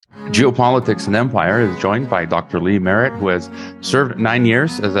Geopolitics and Empire is joined by Dr. Lee Merritt, who has served 9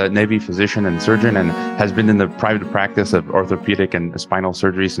 years as a Navy physician and surgeon and has been in the private practice of orthopedic and spinal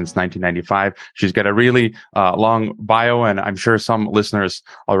surgery since 1995. She's got a really long bio, and I'm sure some listeners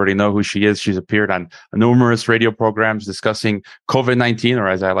already know who she is. She's appeared on numerous radio programs discussing COVID-19, or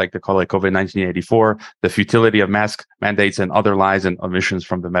as I like to call it, COVID-1984, the futility of mask mandates and other lies and omissions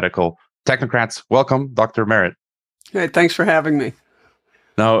from the medical technocrats. Welcome, Dr. Merritt. Hey, thanks for having me.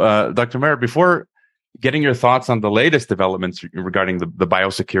 Now, Dr. Merritt, before getting your thoughts on the latest developments regarding the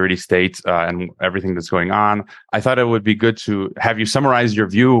biosecurity state and everything that's going on, I thought it would be good to have you summarize your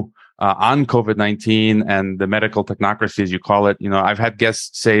view on COVID-19 and the medical technocracy, as you call it. You know, I've had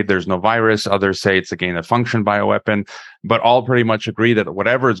guests say there's no virus, others say it's a gain-of-function bioweapon, but all pretty much agree that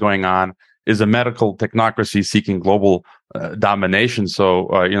whatever is going on is a medical technocracy seeking global domination. So,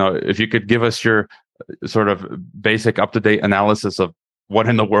 if you could give us your sort of basic up-to-date analysis of what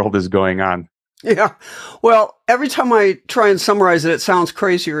in the world is going on? Yeah. Well, every time I try and summarize it, it sounds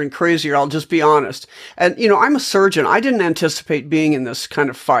crazier and crazier. I'll just be honest. And, I'm a surgeon. I didn't anticipate being in this kind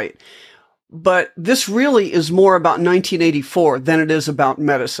of fight. But this really is more about 1984 than it is about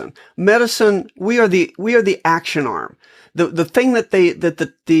medicine. Medicine, we are the action arm. The thing that the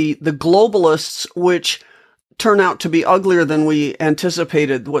globalists, which turn out to be uglier than we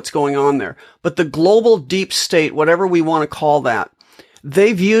anticipated what's going on there. But the global deep state, whatever we want to call that,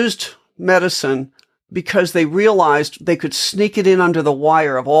 they've used medicine because they realized they could sneak it in under the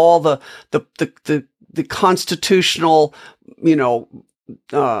wire of all the constitutional,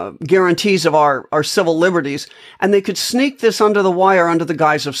 guarantees of our civil liberties. And they could sneak this under the wire under the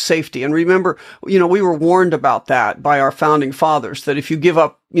guise of safety. And remember, we were warned about that by our founding fathers, that if you give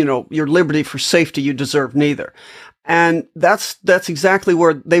up, your liberty for safety, you deserve neither. And that's exactly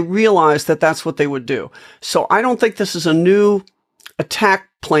where they realized that that's what they would do. So I don't think this is a new attack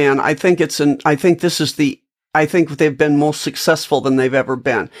plan. I think they've been most successful than they've ever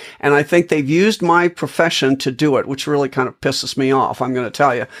been. And I think they've used my profession to do it, which really kind of pisses me off. I'm going to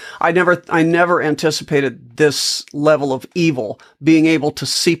tell you, I never anticipated this level of evil being able to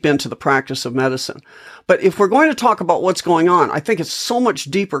seep into the practice of medicine. But if we're going to talk about what's going on, I think it's so much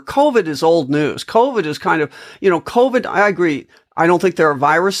deeper. COVID is old news. COVID is kind of, COVID, I agree. I don't think there are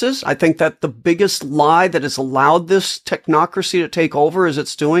viruses. I think that the biggest lie that has allowed this technocracy to take over, as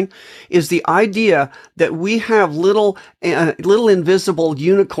it's doing, is the idea that we have little invisible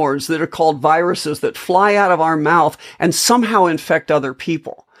unicorns that are called viruses that fly out of our mouth and somehow infect other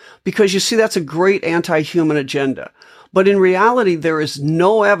people. Because you see, that's a great anti-human agenda. But in reality, there is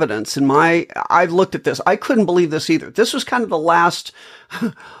no evidence I've looked at this. I couldn't believe this either. This was kind of the last,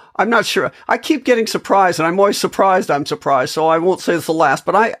 I'm not sure. I keep getting surprised, and I'm always surprised I'm surprised, so I won't say it's the last.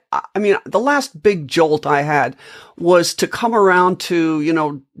 But I mean, the last big jolt I had was to come around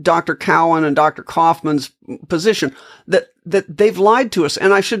to, Dr. Cowan and Dr. Kaufman's position that they've lied to us.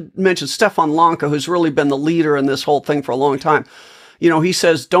 And I should mention Stefan Lanka, who's really been the leader in this whole thing for a long time. He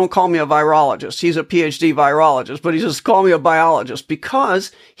says, don't call me a virologist. He's a PhD virologist, but he says, call me a biologist,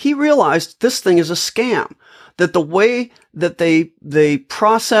 because he realized this thing is a scam. That the way that they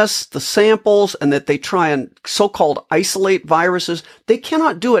process the samples and that they try and so-called isolate viruses, they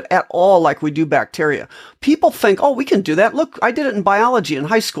cannot do it at all like we do bacteria. People think, oh, we can do that. Look, I did it in biology in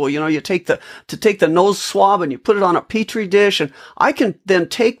high school. You take the nose swab and you put it on a petri dish, and I can then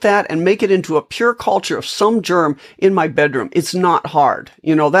take that and make it into a pure culture of some germ in my bedroom. It's not hard.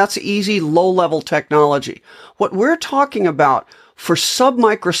 That's easy, low-level technology. What we're talking about for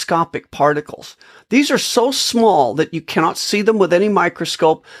submicroscopic particles, these are so small that you cannot see them with any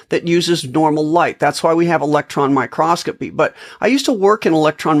microscope that uses normal light. That's why we have electron microscopy. But I used to work in an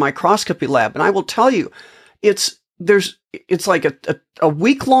electron microscopy lab, and I will tell you, it's like a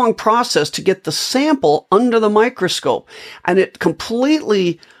week-long process to get the sample under the microscope. And it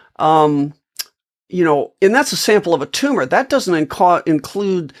completely, and that's a sample of a tumor. That doesn't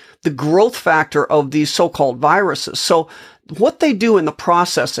include the growth factor of these so-called viruses. So what they do in the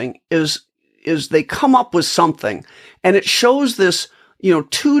processing is they come up with something, and it shows this,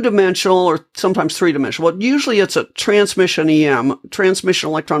 two-dimensional or sometimes three-dimensional. Well, usually it's a transmission transmission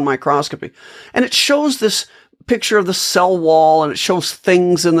electron microscopy. And it shows this picture of the cell wall, and it shows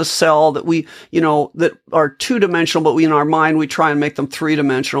things in the cell that that are two-dimensional, but in our mind, we try and make them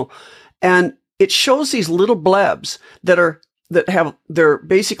three-dimensional. And it shows these little blebs they're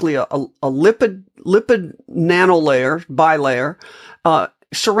basically a lipid bilayer,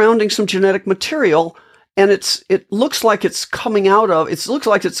 surrounding some genetic material, and it looks like it's going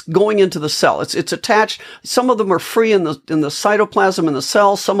into the cell. It's attached. Some of them are free in the cytoplasm in the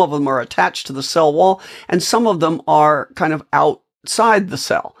cell. Some of them are attached to the cell wall, and some of them are kind of out outside the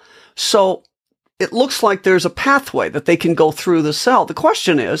cell. So it looks like there's a pathway that they can go through the cell. The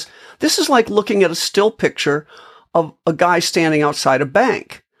question is, this is like looking at a still picture of a guy standing outside a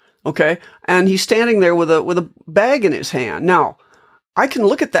bank. Okay. And he's standing there with a bag in his hand. Now, I can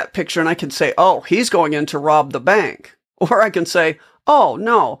look at that picture and I can say, oh, he's going in to rob the bank. Or I can say, oh,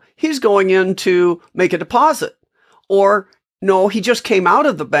 no, he's going in to make a deposit. Or no, he just came out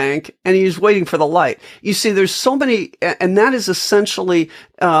of the bank and he's waiting for the light. You see, there's so many, and that is essentially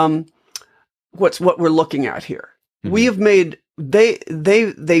what we're looking at here. Mm-hmm. We have made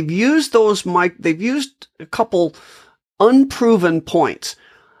they've used they've used a couple unproven points.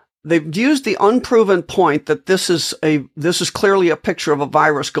 They've used the unproven point that this is clearly a picture of a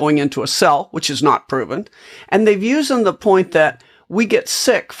virus going into a cell, which is not proven. And they've used the point that we get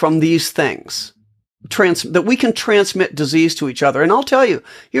sick from these things, that we can transmit disease to each other. And I'll tell you,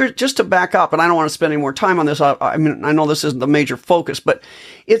 here, just to back up, and I don't want to spend any more time on this. I mean, I know this isn't the major focus, but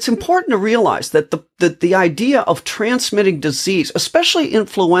it's important to realize that the idea of transmitting disease, especially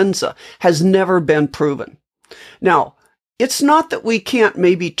influenza, has never been proven. Now, it's not that we can't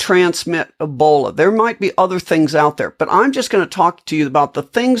maybe transmit Ebola. There might be other things out there, but I'm just going to talk to you about the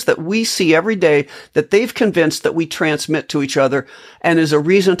things that we see every day that they've convinced that we transmit to each other and is a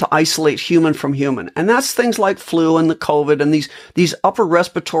reason to isolate human from human. And that's things like flu and the COVID and these upper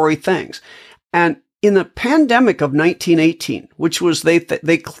respiratory things. And in the pandemic of 1918, which was they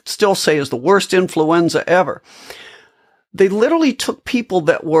still say is the worst influenza ever, they literally took people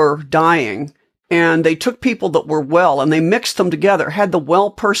that were dying and they took people that were well and they mixed them together, had the well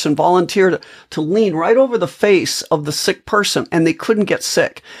person volunteer to lean right over the face of the sick person, and they couldn't get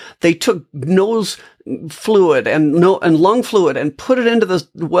sick. They took nose fluid and lung fluid and put it into the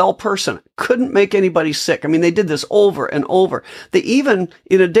well person. Couldn't make anybody sick. I mean, they did this over and over. They even,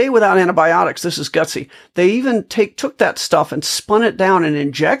 in a day without antibiotics, this is gutsy, they even took that stuff and spun it down and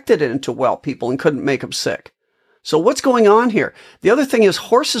injected it into well people and couldn't make them sick. So what's going on here? The other thing is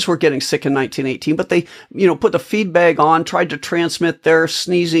horses were getting sick in 1918, but they, put the feed bag on, tried to transmit their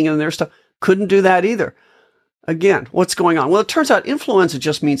sneezing and their stuff. Couldn't do that either. Again, what's going on? Well, it turns out influenza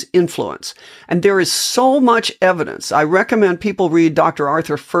just means influence. And there is so much evidence. I recommend people read Dr.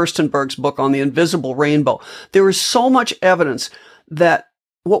 Arthur Firstenberg's book on the invisible rainbow. There is so much evidence that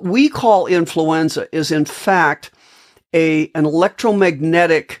what we call influenza is in fact an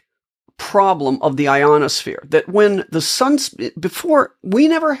electromagnetic problem of the ionosphere, that when the sun's, before, we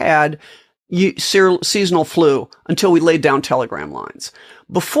never had seasonal flu until we laid down telegram lines.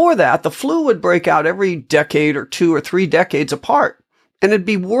 Before that, the flu would break out every decade or 2 or 3 decades apart. And it'd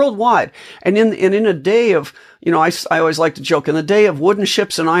be worldwide. And in a day of, I always like to joke, in the day of wooden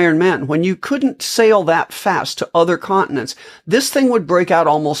ships and iron men, when you couldn't sail that fast to other continents, this thing would break out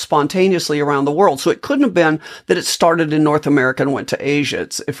almost spontaneously around the world. So it couldn't have been that it started in North America and went to Asia,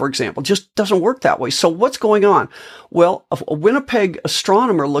 for example. It just doesn't work that way. So what's going on? Well, a Winnipeg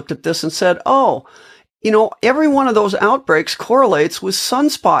astronomer looked at this and said, every one of those outbreaks correlates with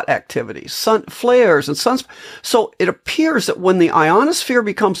sunspot activities, sun flares and sunspots. So it appears that when the ionosphere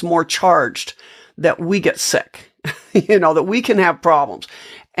becomes more charged, that we get sick, that we can have problems.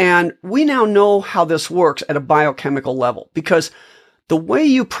 And we now know how this works at a biochemical level, because the way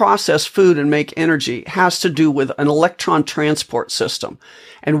you process food and make energy has to do with an electron transport system.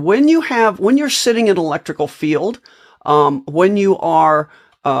 And when you're sitting in an electrical field, when you are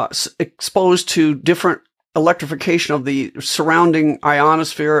exposed to different electrification of the surrounding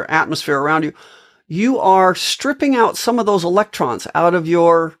ionosphere, atmosphere around you, you are stripping out some of those electrons out of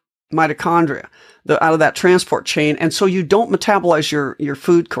your mitochondria, out of that transport chain, and so you don't metabolize your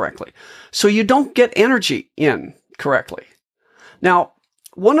food correctly. So you don't get energy in correctly. Now,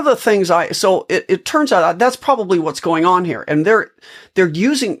 one of the things it turns out that's probably what's going on here. And they're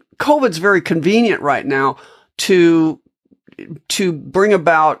using, COVID's very convenient right now to bring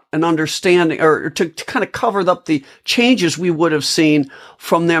about an understanding, or to kind of cover up the changes we would have seen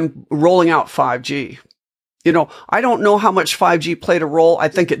from them rolling out 5G. I don't know how much 5G played a role. I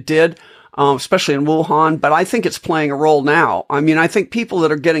think it did, especially in Wuhan, but I think it's playing a role now. I mean, I think people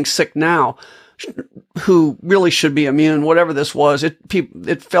that are getting sick now, who really should be immune, whatever this was,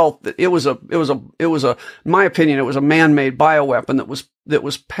 it felt that it was in my opinion, it was a man-made bioweapon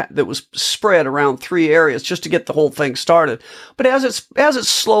that was spread around 3 areas just to get the whole thing started. But as it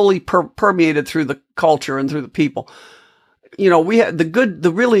slowly permeated through the culture and through the people, we had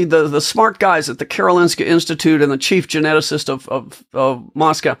the smart guys at the Karolinska Institute and the chief geneticist of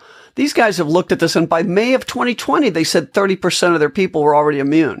Moscow. These guys have looked at this, and by May of 2020, they said 30% of their people were already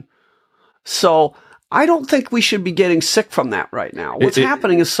immune. So I don't think we should be getting sick from that right now. What's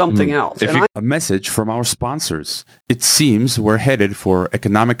happening is something else. A message from our sponsors. It seems we're headed for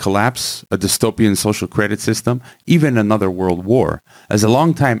economic collapse, a dystopian social credit system, even another world war. As a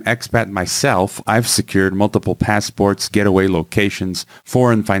longtime expat myself, I've secured multiple passports, getaway locations,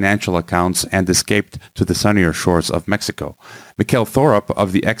 foreign financial accounts, and escaped to the sunnier shores of Mexico. Mikhail Thorup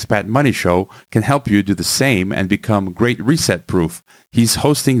of the Expat Money Show can help you do the same and become Great Reset proof. He's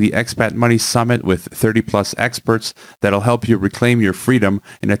hosting the Expat Money Summit with 30-plus experts that'll help you reclaim your freedom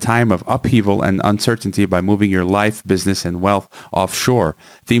in a time of upheaval and uncertainty by moving your life, business, and wealth offshore.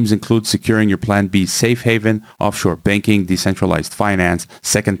 Themes include securing your Plan B safe haven, offshore banking, decentralized finance,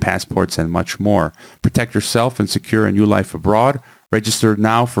 second passports, and much more. Protect yourself and secure a new life abroad. Register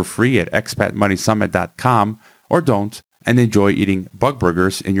now for free at expatmoneysummit.com, or don't, and enjoy eating bug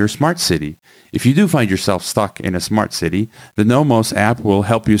burgers in your smart city. If you do find yourself stuck in a smart city, the Nomos app will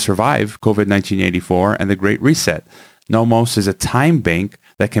help you survive COVID-1984 and the Great Reset. Nomos is a time bank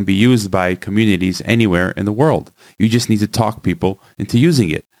that can be used by communities anywhere in the world. You just need to talk people into using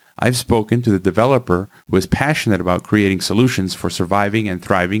it. I've spoken to the developer who is passionate about creating solutions for surviving and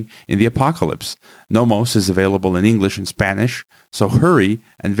thriving in the apocalypse. Nomos is available in English and Spanish, so hurry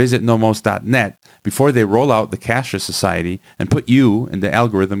and visit nomos.net before they roll out the cashless society and put you in the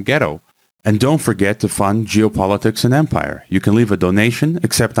algorithm ghetto. And don't forget to fund Geopolitics and Empire. You can leave a donation,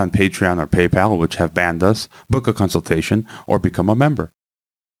 except on Patreon or PayPal, which have banned us, book a consultation, or become a member.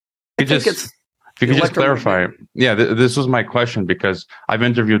 I think it's If you could just clarify, this was my question, because I've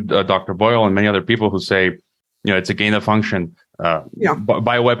interviewed Dr. Boyle and many other people who say, it's a gain of function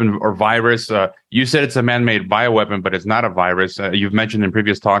bioweapon or virus. You said it's a man-made bioweapon, but it's not a virus. You've mentioned in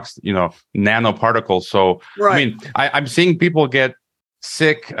previous talks, nanoparticles. So, right. I mean, I'm seeing people get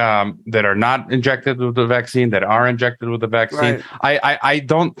sick that are not injected with the vaccine, that are injected with the vaccine. Right. I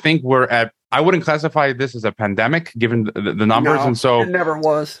don't think I wouldn't classify this as a pandemic, given the numbers. No, and so it never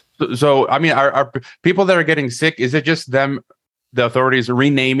was. So, I mean, are people that are getting sick, is it just them, the authorities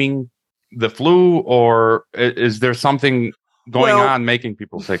renaming the flu, or is there something going on making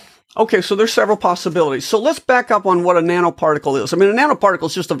people sick? Okay, so there's several possibilities. So let's back up on what a nanoparticle is. I mean, a nanoparticle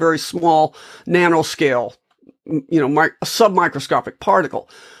is just a very small nanoscale, a submicroscopic particle,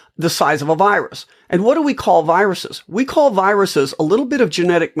 the size of a virus. And what do we call viruses? We call viruses a little bit of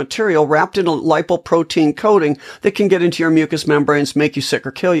genetic material wrapped in a lipoprotein coating that can get into your mucous membranes, make you sick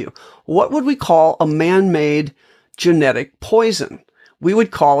or kill you. What would we call a man-made genetic poison? We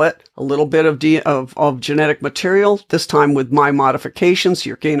would call it a little bit of genetic material, this time with my modifications,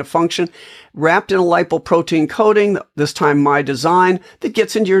 your gain of function, wrapped in a lipoprotein coating, this time my design, that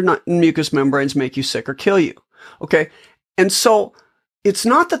gets into your mucous membranes, make you sick or kill you. Okay? And so it's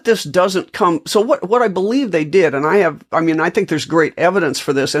not that this doesn't come. So what I believe they did, and I think there's great evidence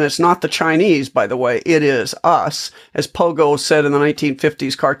for this, and it's not the Chinese, by the way, it is us. As Pogo said in the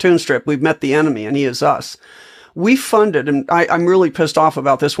 1950s cartoon strip, we've met the enemy and he is us. We funded, and I'm really pissed off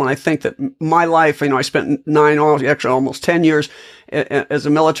about this one. I think that my life, I spent almost 10 years as a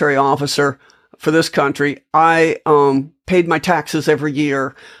military officer for this country. I paid my taxes every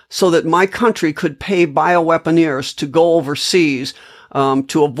year so that my country could pay bioweaponeers to go overseas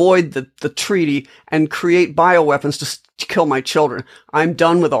to avoid the treaty and create bioweapons to kill my children. I'm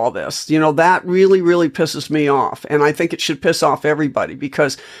done with all this. That really, really pisses me off. And I think it should piss off everybody,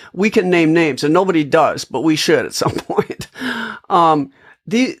 because we can name names and nobody does, but we should at some point.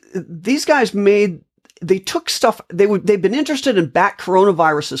 These guys they took stuff, they've been interested in bat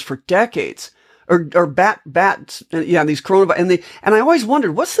coronaviruses for decades. Or bats, these coronavirus, and I always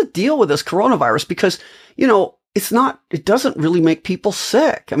wondered, what's the deal with this coronavirus? Because, it doesn't really make people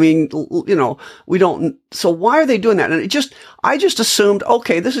sick. I mean, we don't, so why are they doing that? And I just assumed,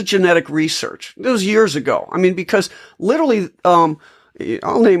 okay, this is genetic research. It was years ago. I mean, because literally, I'll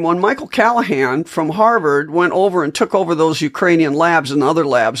name one, Michael Callahan from Harvard went over and took over those Ukrainian labs and other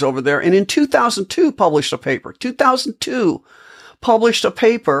labs over there. And in 2002 published a paper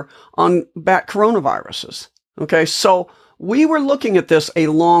on bat coronaviruses. Okay. So we were looking at this a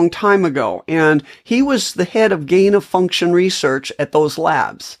long time ago, and he was the head of gain of function research at those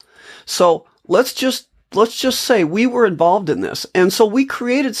labs. So let's just say we were involved in this. And so we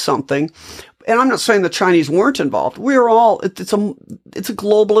created something, and I'm not saying the Chinese weren't involved. We're all, it's a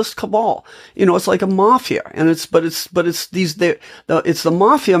globalist cabal. It's like a mafia, and it's the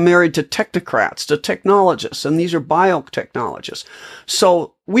mafia married to technocrats, to technologists, and these are biotechnologists.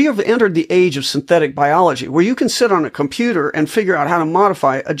 So we have entered the age of synthetic biology, where you can sit on a computer and figure out how to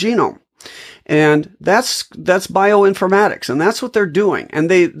modify a genome. And that's bioinformatics, and that's what they're doing. And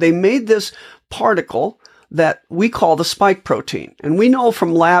they made this particle that we call the spike protein. And we know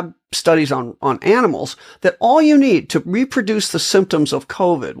from lab studies on animals that all you need to reproduce the symptoms of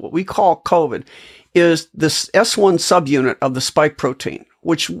COVID, what we call COVID, is this S1 subunit of the spike protein,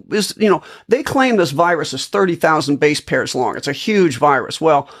 which is, they claim this virus is 30,000 base pairs long. It's a huge virus.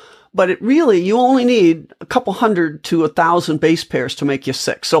 Well, but you only need a couple hundred to 1,000 base pairs to make you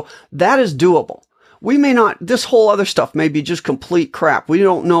sick. So that is doable. We may not, this whole other stuff may be just complete crap. We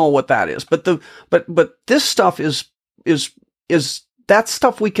don't know what that is. But this stuff is that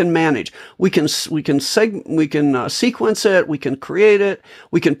stuff we can manage. We can sequence it. We can create it.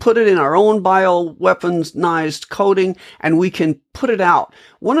 We can put it in our own bioweaponized coding, and we can put it out.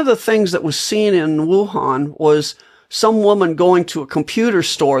 One of the things that was seen in Wuhan was some woman going to a computer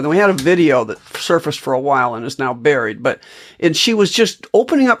store. Then we had a video that surfaced for a while and is now buried. And she was just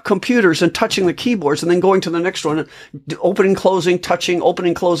opening up computers and touching the keyboards, and then going to the next one, opening, closing, touching,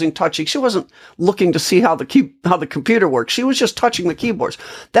 opening, closing, touching. She wasn't looking to see how the computer works. She was just touching the keyboards.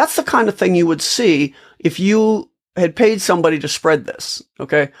 That's the kind of thing you would see if you had paid somebody to spread this.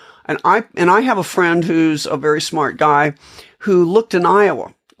 Okay. And I have a friend who's a very smart guy who looked in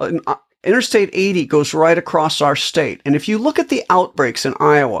Iowa. Interstate 80 goes right across our state. And if you look at the outbreaks in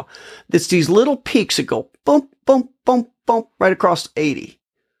Iowa, it's these little peaks that go bump, bump, bump, bump right across 80.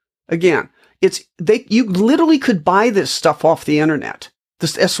 Again, you literally could buy this stuff off the internet,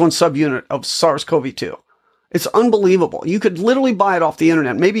 this S1 subunit of SARS-CoV-2. It's unbelievable. You could literally buy it off the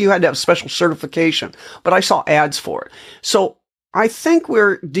internet. Maybe you had to have special certification, but I saw ads for it. So I think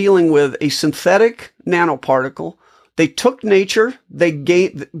we're dealing with a synthetic nanoparticle. They took nature,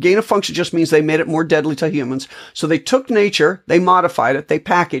 gain of function just means they made it more deadly to humans. So they took nature, they modified it, they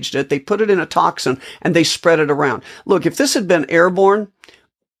packaged it, they put it in a toxin, and they spread it around. Look, if this had been airborne,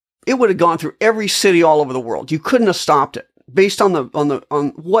 it would have gone through every city all over the world. You couldn't have stopped it based on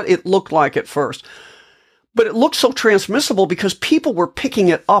what it looked like at first. But it looked so transmissible because people were picking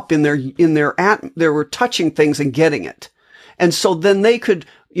it up they were touching things and getting it. And so then they could,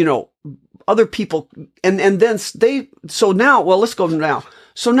 other people, so now, well, let's go now.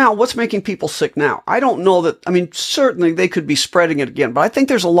 So now what's making people sick now? I don't know that, certainly they could be spreading it again, but I think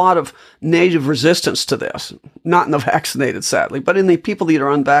there's a lot of native resistance to this, not in the vaccinated, sadly, but in the people that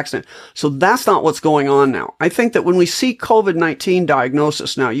are unvaccinated. So that's not what's going on now. I think that when we see COVID-19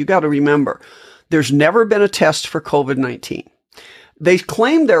 diagnosis now, you got to remember, there's never been a test for COVID-19. They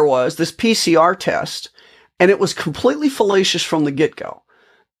claimed there was this PCR test, and it was completely fallacious from the get-go.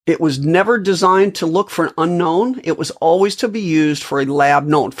 It was never designed to look for an unknown. It was always to be used for a lab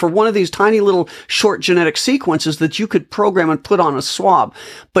known, for one of these tiny little short genetic sequences that you could program and put on a swab.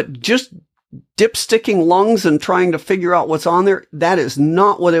 But just dipsticking lungs and trying to figure out what's on there, that is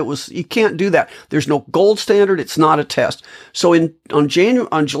not what it was. You can't do that. There's no gold standard. It's not a test. So on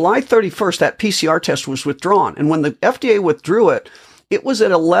July 31st, that PCR test was withdrawn. And when the FDA withdrew it, it was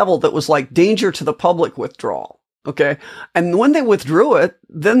at a level that was like danger to the public withdrawal. Okay. And when they withdrew it,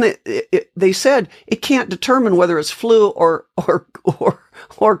 then they said it can't determine whether it's flu or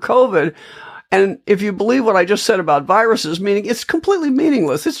COVID. And if you believe what I just said about viruses, meaning it's completely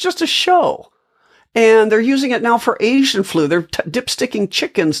meaningless. It's just a show. And they're using it now for Asian flu. They're dipsticking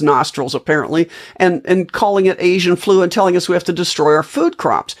chickens' nostrils, apparently, and calling it Asian flu and telling us we have to destroy our food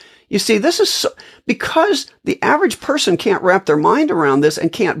crops. You see, this is because the average person can't wrap their mind around this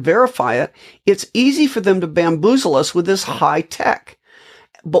and can't verify it. It's easy for them to bamboozle us with this high tech.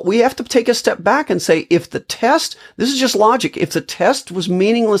 But we have to take a step back and say, if the test, this is just logic, if the test was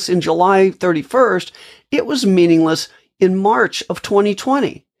meaningless in July 31st, it was meaningless in March of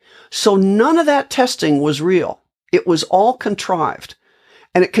 2020. So none of that testing was real. It was all contrived.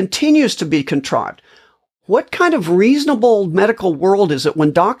 And it continues to be contrived. What kind of reasonable medical world is it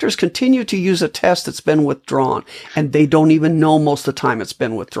when doctors continue to use a test that's been withdrawn and they don't even know most of the time it's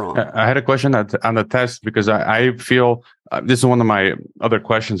been withdrawn? I had a question on the test because I feel this is one of my other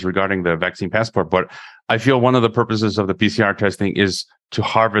questions regarding the vaccine passport, but I feel one of the purposes of the PCR testing is to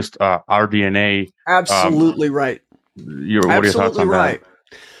harvest rDNA. Absolutely right. What are your thoughts on right.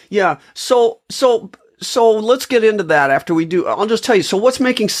 That? Yeah. So let's get into that after we do. I'll just tell you. So what's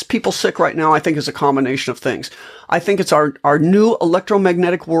making people sick right now, I think, is a combination of things. I think it's our new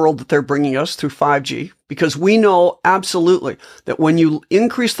electromagnetic world that they're bringing us through 5G, because we know absolutely that when you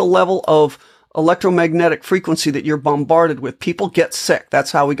increase the level of electromagnetic frequency that you're bombarded with, people get sick.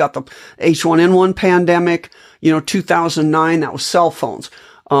 That's how we got the H1N1 pandemic. 2009, that was cell phones.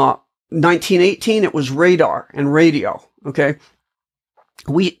 1918, it was radar and radio. Okay.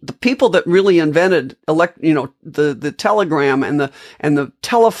 The people that really invented the telegram and the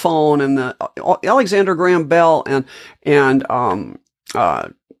telephone and the Alexander Graham Bell and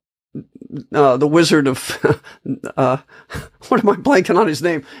the Wizard of, what am I blanking on his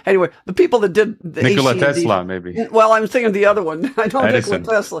name? Anyway, the people that did the Nikola AC&D. Tesla, maybe. Well, I'm thinking of the other one. I know Edison.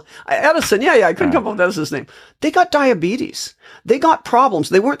 Nikola Tesla. Edison, yeah, I couldn't come up with Edison's name. They got diabetes. They got problems.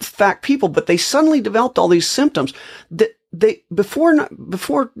 They weren't fat people, but they suddenly developed all these symptoms that before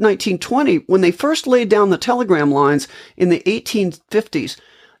 1920, when they first laid down the telegram lines in the 1850s,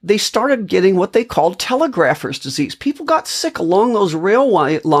 they started getting what they called telegrapher's disease. People got sick along those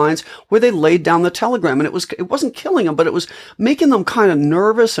railway lines where they laid down the telegram, and it wasn't killing them, but it was making them kind of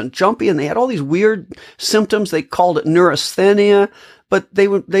nervous and jumpy, and they had all these weird symptoms. They called it neurasthenia, but they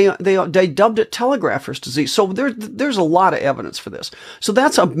dubbed it telegrapher's disease. So there's a lot of evidence for this. So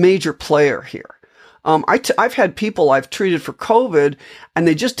that's a major player here. I've had people I've treated for COVID and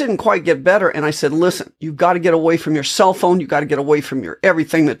they just didn't quite get better. And I said, listen, you've got to get away from your cell phone. You've got to get away from your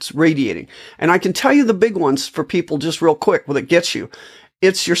everything that's radiating. And I can tell you the big ones for people just real quick when it gets you.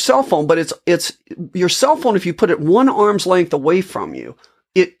 It's your cell phone, but it's your cell phone. If you put it one arm's length away from you,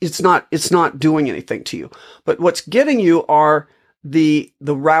 it's not doing anything to you. But what's getting you are the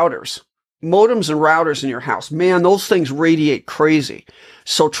routers. Modems and routers in your house, man, those things radiate crazy.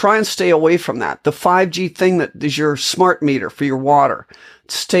 So try and stay away from that. The 5G thing that is your smart meter for your water,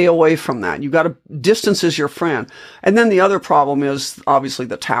 stay away from that. You got to distance is your friend. And then the other problem is obviously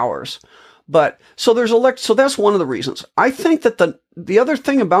the towers. But so so that's one of the reasons. I think that the other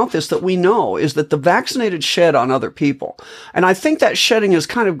thing about this that we know is that the vaccinated shed on other people. And I think that shedding has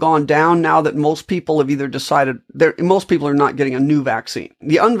kind of gone down now that most people have either decided most people are not getting a new vaccine.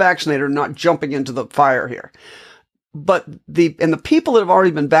 The unvaccinated are not jumping into the fire here. But the people that have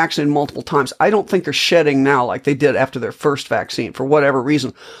already been vaccinated multiple times, I don't think are shedding now like they did after their first vaccine for whatever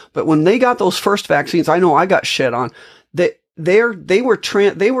reason. But when they got those first vaccines, I know I got shed on, they were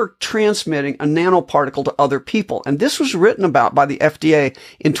transmitting a nanoparticle to other people. And this was written about by the FDA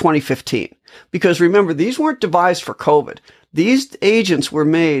in 2015. Because remember, these weren't devised for COVID. These agents were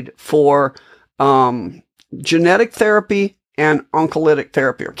made for genetic therapy and oncolytic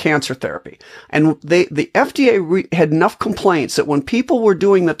therapy or cancer therapy. And the FDA had enough complaints that when people were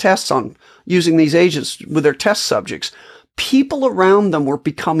doing the tests on using these agents with their test subjects, people around them were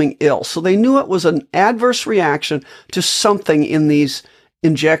becoming ill. So they knew it was an adverse reaction to something in these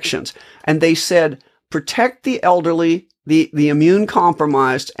injections. And they said, protect the elderly, the immune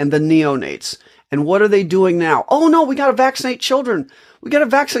compromised, and the neonates. And what are they doing now? Oh no, we got to vaccinate children. We got to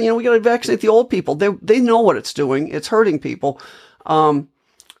vaccinate, we got to vaccinate the old people. They know what it's doing. It's hurting people.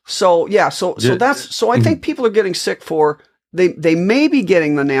 So I think people are getting sick for, they may be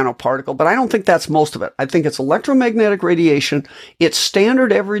getting the nanoparticle, but I don't think that's most of it. I think it's electromagnetic radiation. It's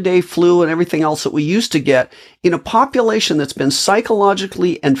standard everyday flu and everything else that we used to get in a population that's been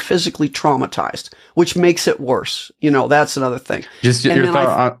psychologically and physically traumatized, which makes it worse. That's another thing. Just your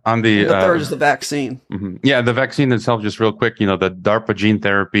thought on the third is the vaccine. Mm-hmm. Yeah, the vaccine itself, just real quick, the DARPA gene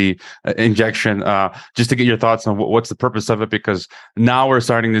therapy injection, just to get your thoughts on what's the purpose of it, because now we're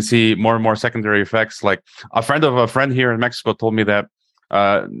starting to see more and more secondary effects. Like a friend of a friend here in Mexico told me that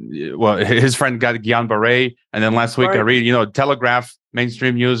his friend got Guillain-Barré, and then last week I read, Telegraph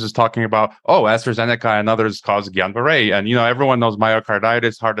mainstream news is talking about, AstraZeneca and others cause Guillain-Barré, and everyone knows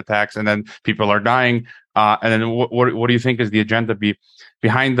myocarditis, heart attacks, and then people are dying. And then what do you think is the agenda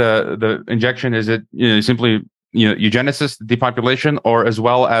behind the injection? Is it simply eugenesis, depopulation, or as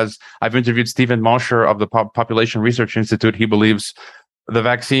well as I've interviewed Stephen Mosher of the Population Research Institute. He believes the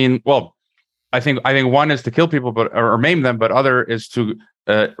vaccine, I think one is to kill people, or maim them, but other is to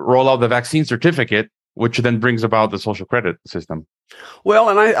roll out the vaccine certificate, which then brings about the social credit system. Well,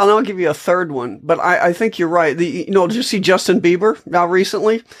 and I'll give you a third one, but I think you're right. Did you see Justin Bieber now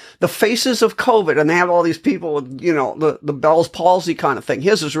recently? The faces of COVID, and they have all these people with, the Bell's palsy kind of thing.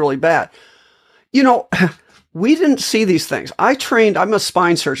 His is really bad. We didn't see these things. I'm a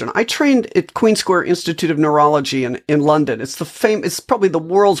spine surgeon. I trained at Queen Square Institute of Neurology in London. It's probably the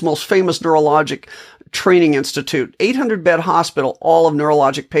world's most famous neurologic training institute, 800-bed hospital, all of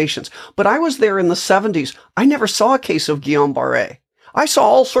neurologic patients. But I was there in the 70s. I never saw a case of Guillain-Barré. I saw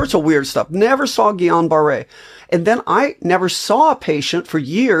all sorts of weird stuff. Never saw Guillain-Barré. And then I never saw a patient for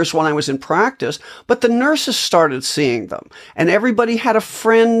years when I was in practice, but the nurses started seeing them. And everybody had a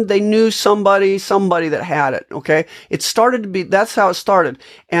friend, they knew somebody that had it, okay? That's how it started.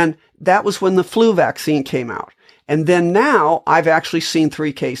 And that was when the flu vaccine came out. And then now I've actually seen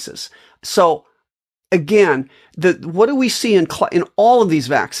 3 cases. So again, what do we see in all of these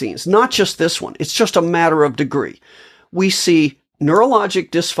vaccines? Not just this one. It's just a matter of degree. We see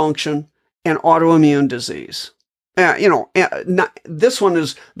neurologic dysfunction and autoimmune disease. This one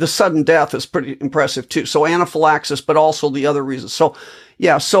is the sudden death is pretty impressive too. So anaphylaxis, but also the other reasons. So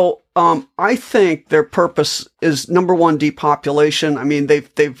I think their purpose is, number one, depopulation. I mean,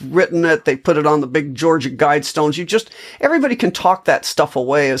 they've written it, they put it on the big Georgia Guidestones. Everybody can talk that stuff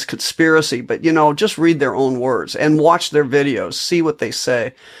away as conspiracy, but just read their own words and watch their videos, see what they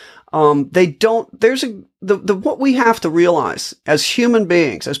say. What we have to realize as human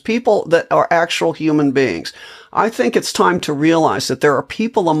beings, as people that are actual human beings, I think it's time to realize that there are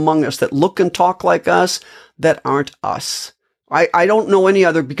people among us that look and talk like us that aren't us. I don't know any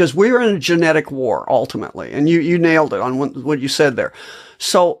other, because we're in a genetic war ultimately. And you nailed it on what you said there.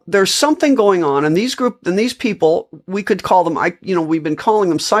 So there's something going on, and these people, we could call them, we've been calling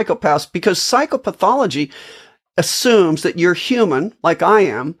them psychopaths, because psychopathology assumes that you're human, like I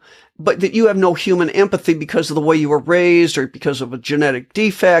am, but that you have no human empathy because of the way you were raised or because of a genetic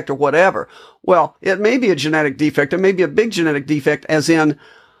defect or whatever. Well, it may be a genetic defect. It may be a big genetic defect, as in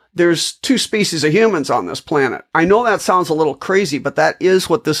there's 2 species of humans on this planet. I know that sounds a little crazy, but that is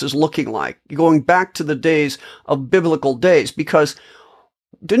what this is looking like, going back to the days of biblical days, because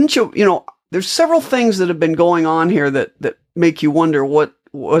there's several things that have been going on here that make you wonder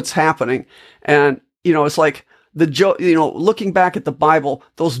what's happening. And, it's like looking back at the Bible,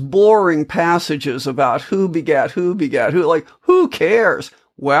 those boring passages about who begat who, like, who cares?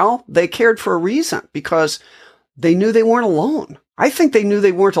 Well, they cared for a reason, because they knew they weren't alone. I think they knew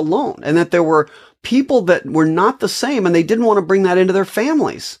they weren't alone, and that there were people that were not the same, and they didn't want to bring that into their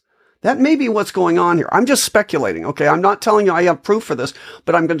families. That may be what's going on here. I'm just speculating, okay? I'm not telling you I have proof for this,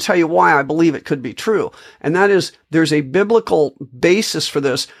 but I'm going to tell you why I believe it could be true. And that is, there's a biblical basis for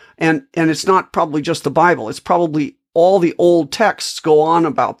this, and it's not probably just the Bible. It's probably all the old texts go on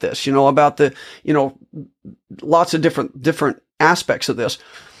about this, about the, lots of different aspects of this.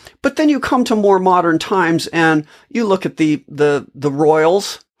 But then you come to more modern times and you look at the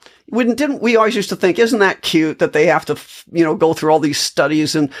royals. We always used to think, isn't that cute that they have to, go through all these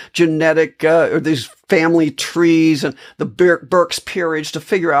studies and genetic, or these family trees and the Burke's peerage to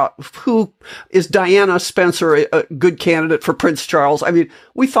figure out who is Diana Spencer a good candidate for Prince Charles. I mean,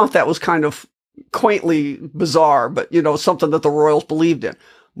 we thought that was kind of quaintly bizarre, but, something that the royals believed in.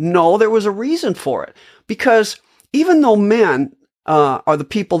 No, there was a reason for it, because even though men are the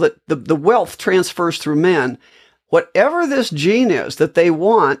people that the wealth transfers through men, whatever this gene is that they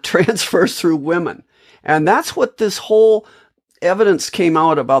want transfers through women. And that's what this whole evidence came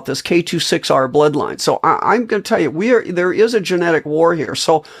out about, this K26R bloodline. So I'm going to tell you, there is a genetic war here.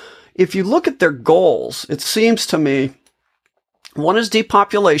 So if you look at their goals, it seems to me, one is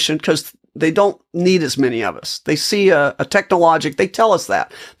depopulation, because they don't need as many of us. They see a technologic, they tell us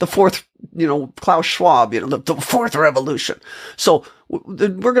that. The fourth, Klaus Schwab, the fourth revolution. So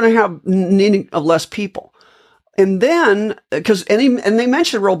we're going to have needing of less people. And then, and they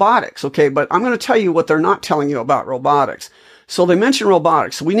mention robotics, okay, but I'm going to tell you what they're not telling you about robotics. So they mention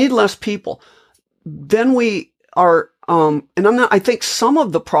robotics. We need less people. Then we are, I think some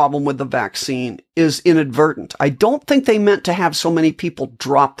of the problem with the vaccine is inadvertent. I don't think they meant to have so many people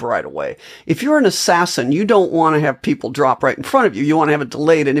drop right away. If you're an assassin, you don't want to have people drop right in front of you. You want to have it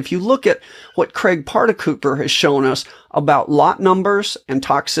delayed. And if you look at what Craig Particooper has shown us about lot numbers and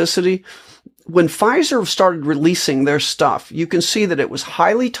toxicity, when Pfizer started releasing their stuff, you can see that it was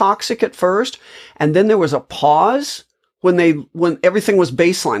highly toxic at first, and then there was a pause when everything was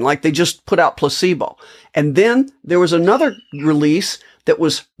baseline, like they just put out placebo. And then there was another release that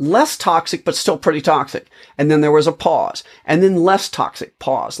was less toxic, but still pretty toxic. And then there was a pause, and then less toxic,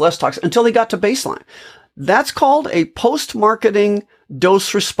 pause, less toxic, until they got to baseline. That's called a post-marketing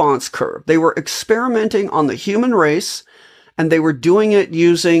dose response curve. They were experimenting on the human race, and they were doing it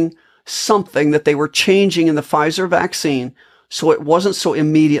using something that they were changing in the Pfizer vaccine so it wasn't so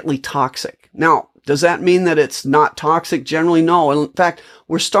immediately toxic. Now, does that mean that it's not toxic? Generally, no. In fact,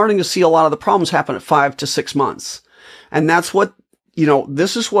 we're starting to see a lot of the problems happen at 5 to 6 months. And that's what,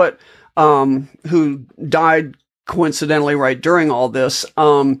 this is what, who died coincidentally right during all this,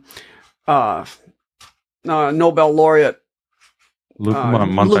 Nobel laureate, Luc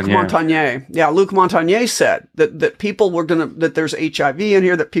Montagnier. Yeah, Luc Montagnier said that people were that there's HIV in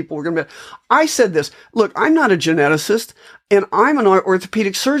here, that people were going to be. I said this, look, I'm not a geneticist, and I'm an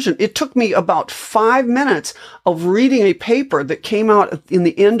orthopedic surgeon. It took me about 5 minutes of reading a paper that came out in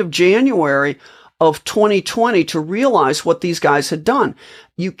the end of January of 2020 to realize what these guys had done.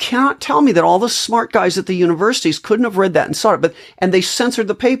 You cannot tell me that all the smart guys at the universities couldn't have read that and saw it, and they censored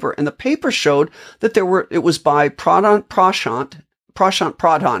the paper, and the paper showed that it was by Prashant, Prashant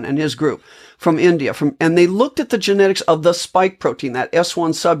Pradhan and his group from India, and they looked at the genetics of the spike protein, that S1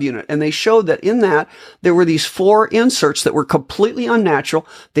 subunit, and they showed that in that there were these 4 inserts that were completely unnatural.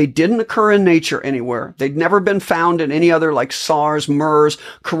 They didn't occur in nature anywhere. They'd never been found in any other, like SARS, MERS,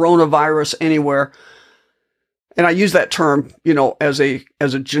 coronavirus anywhere. And I use that term, as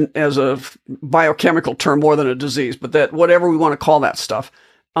a biochemical term more than a disease, but that whatever we want to call that stuff.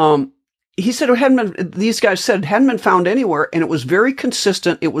 He said these guys said it hadn't been found anywhere, and it was very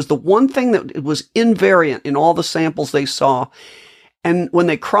consistent. It was the one thing that it was invariant in all the samples they saw. And when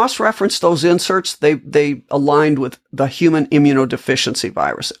they cross-referenced those inserts, they aligned with the human immunodeficiency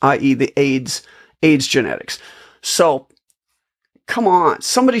virus, i.e. the AIDS genetics. So, come on,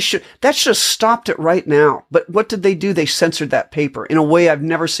 that should have stopped it right now. But what did they do? They censored that paper in a way I've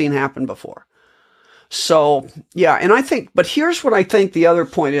never seen happen before. So, yeah, and but here's what I think the other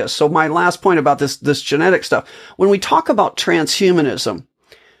point is. So my last point about this genetic stuff, when we talk about transhumanism,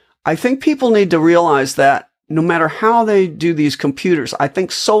 I think people need to realize that no matter how they do these computers, I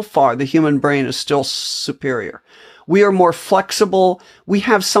think so far the human brain is still superior. We are more flexible. We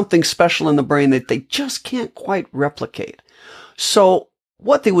have something special in the brain that they just can't quite replicate. So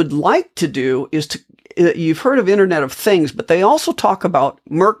what they would like to do is you've heard of Internet of Things, but they also talk about,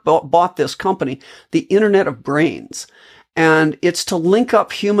 Merck bought this company, the Internet of Brains. And it's to link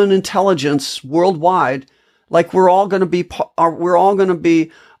up human intelligence worldwide. Like we're all going to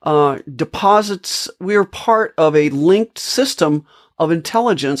be deposits. We're part of a linked system of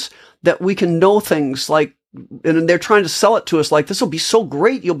intelligence that we can know things like, and they're trying to sell it to us like, this will be so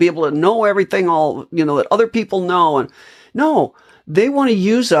great. You'll be able to know everything that other people know. And no, they want to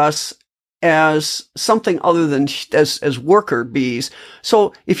use us as something other than as worker bees.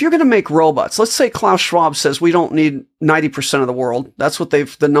 So if you're going to make robots, let's say Klaus Schwab says we don't need 90% of the world. That's what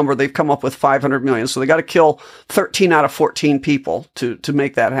the number they've come up with, 500 million. So they got to kill 13 out of 14 people to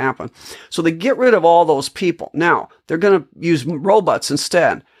make that happen. So they get rid of all those people. Now they're going to use robots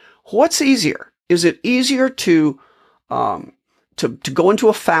instead. What's easier? Is it easier to go into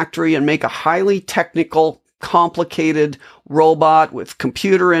a factory and make a highly technical, complicated robot with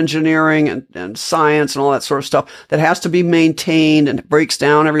computer engineering and science and all that sort of stuff that has to be maintained and it breaks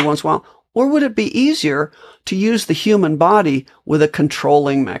down every once in a while? Or would it be easier to use the human body with a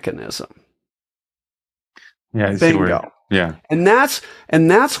controlling mechanism? Yeah, I Bingo. see where, yeah. And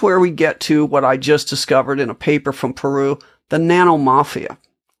that's where we get to what I just discovered in a paper from Peru, the nanomafia.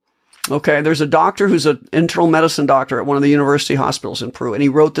 Okay, there's a doctor who's an internal medicine doctor at one of the university hospitals in Peru, and he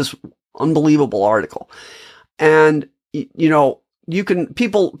wrote this unbelievable article. And, people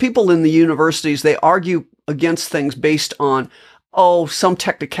in the universities, they argue against things based on, some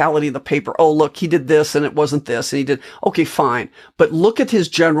technicality of the paper. Oh, look, he did this and it wasn't this. And he did, okay, fine. But look at his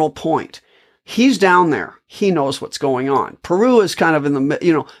general point. He's down there. He knows what's going on. Peru is kind of in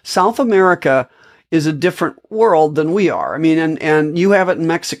the, South America is a different world than we are. I mean, and you have it in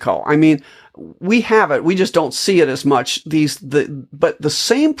Mexico. I mean, we have it. We just don't see it as much. But the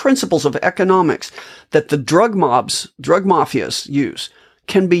same principles of economics that the drug mafias use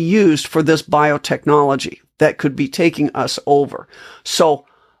can be used for this biotechnology that could be taking us over. So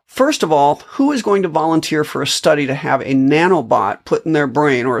first of all, who is going to volunteer for a study to have a nanobot put in their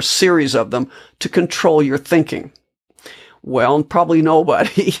brain, or a series of them, to control your thinking? Well, probably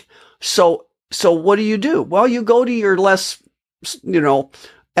nobody. So what do? Well, you go to your less,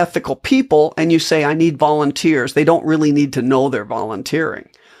 ethical people and you say, I need volunteers. They don't really need to know they're volunteering.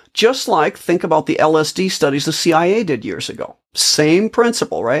 Just like, think about the LSD studies the CIA did years ago. Same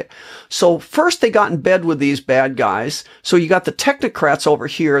principle, right? So first they got in bed with these bad guys. So you got the technocrats over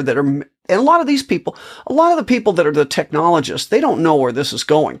here that are, and a lot of the people that are the technologists, they don't know where this is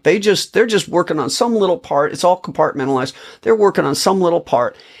going. They're just working on some little part. It's all compartmentalized. They're working on some little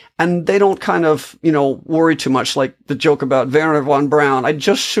part. And they don't kind of, worry too much, like the joke about Wernher von Braun. I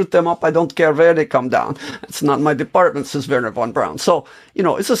just shoot them up. I don't care where they come down. It's not my department, says Wernher von Braun. So,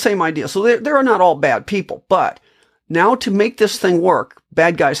 it's the same idea. So they are not all bad people. But now to make this thing work,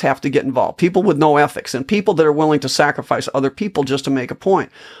 bad guys have to get involved. People with no ethics and people that are willing to sacrifice other people just to make a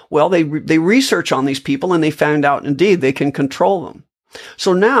point. Well, they research on these people and they found out, indeed, they can control them.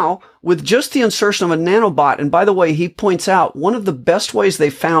 So now, with just the insertion of a nanobot, and by the way, he points out one of the best ways they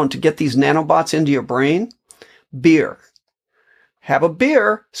found to get these nanobots into your brain, beer. Have a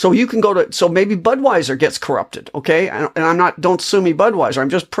beer so you can so maybe Budweiser gets corrupted, okay? And don't sue me, Budweiser. I'm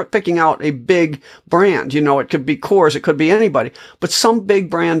just picking out a big brand. it could be Coors, it could be anybody, but some big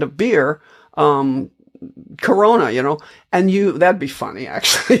brand of beer, Corona, and that'd be funny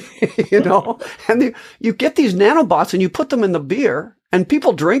actually, and you get these nanobots and you put them in the beer and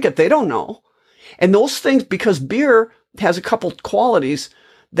people drink it. They don't know. And those things, because beer has a couple qualities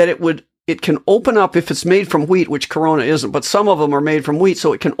that it can open up if it's made from wheat, which Corona isn't, but some of them are made from wheat,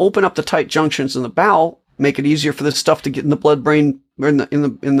 so it can open up the tight junctions in the bowel, make it easier for this stuff to get in the blood brain, or in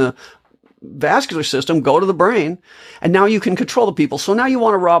the vascular system, go to the brain, and now you can control the people. So now you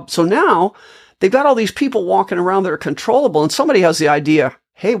want to rob. So now they've got all these people walking around that are controllable, and somebody has the idea,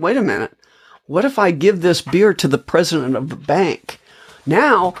 hey, wait a minute. What if I give this beer to the president of the bank?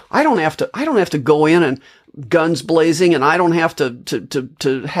 Now I don't have to go in and guns blazing, and I don't have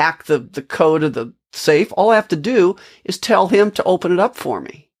to hack the code of the safe. All I have to do is tell him to open it up for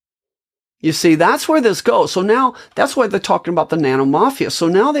me. You see, that's where this goes. So now that's why they're talking about the nano mafia. So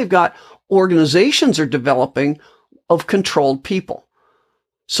now they've got organizations are developing of controlled people.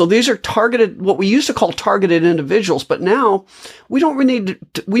 So these are targeted, what we used to call targeted individuals, but now we don't really need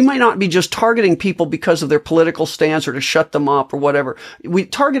to, we might not be just targeting people because of their political stance or to shut them up or whatever. We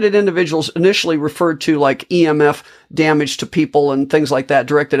targeted individuals initially referred to like EMF damage to people and things like that,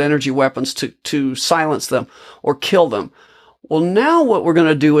 directed energy weapons to silence them or kill them. Well, now what we're going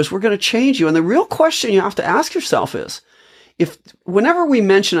to do is we're going to change you. And the real question you have to ask yourself is, whenever we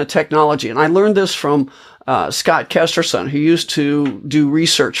mention a technology, and I learned this from Scott Kesterson, who used to do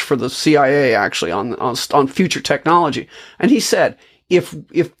research for the CIA actually on future technology, and he said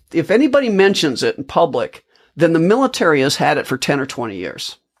if anybody mentions it in public, then the military has had it for 10 or 20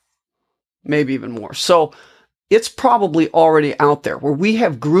 years, maybe even more. So it's probably already out there where we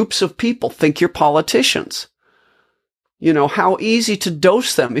have groups of people. Think your politicians. You know how easy to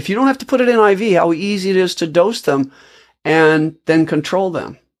dose them. If you don't have to put it in IV, how easy it is to dose them and then control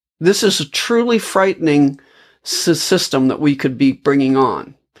them. This is a truly frightening system that we could be bringing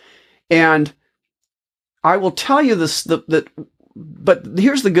on. And I will tell you this, but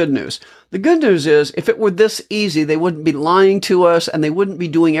here's the good news. The good news is if it were this easy, they wouldn't be lying to us and they wouldn't be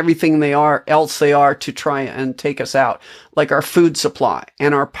doing everything they are to try and take us out, like our food supply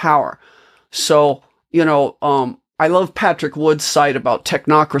and our power. So, I love Patrick Wood's site about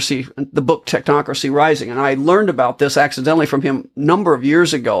technocracy, the book Technocracy Rising. And I learned about this accidentally from him a number of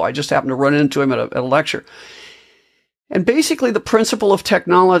years ago. I just happened to run into him at a lecture. And basically the principle of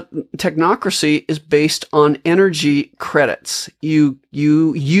technocracy is based on energy credits. You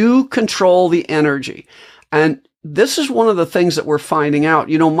control the energy. And this is one of the things that we're finding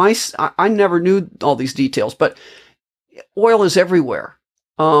out. I never knew all these details, but oil is everywhere.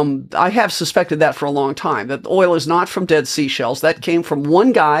 I have suspected that for a long time, that oil is not from dead seashells. That came from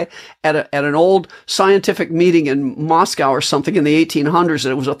one guy at an old scientific meeting in Moscow or something in the 1800s,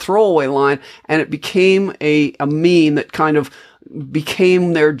 and it was a throwaway line, and it became a meme that kind of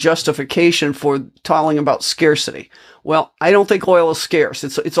became their justification for telling about scarcity. Well, I don't think oil is scarce.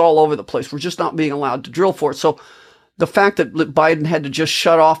 It's all over the place. We're just not being allowed to drill for it. So the fact that Biden had to just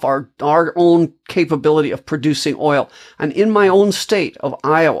shut off our own capability of producing oil. And in my own state of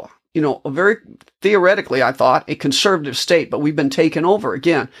Iowa, a very theoretically, I thought, a conservative state, but we've been taken over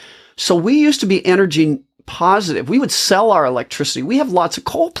again. So we used to be energy positive. We would sell our electricity. We have lots of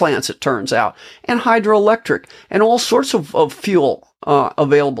coal plants, it turns out, and hydroelectric, and all sorts of fuel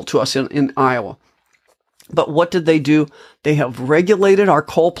available to us in Iowa. But what did they do? They have regulated our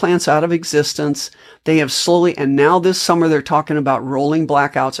coal plants out of existence. They have slowly, and now this summer they're talking about rolling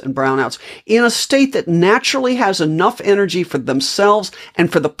blackouts and brownouts in a state that naturally has enough energy for themselves and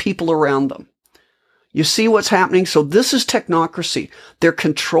for the people around them. You see what's happening? So this is technocracy. They're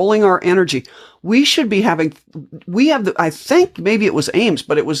controlling our energy. I think maybe it was Ames,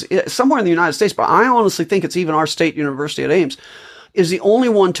 but it was somewhere in the United States, but I honestly think it's even our state university at Ames, is the only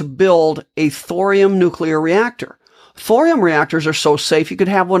one to build a thorium nuclear reactor. Thorium reactors are so safe, you could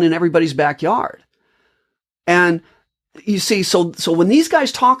have one in everybody's backyard. And you see, so when these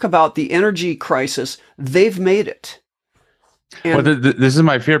guys talk about the energy crisis, they've made it. And this is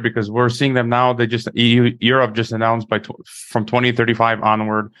my fear because we're seeing them now. Europe just announced from 2035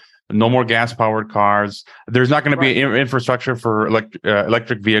 onward, no more gas-powered cars. There's not going to be infrastructure for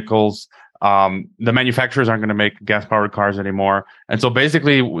electric vehicles. The manufacturers aren't going to make gas-powered cars anymore. And so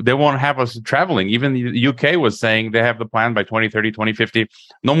basically, they won't have us traveling. Even the UK was saying they have the plan by 2030, 2050,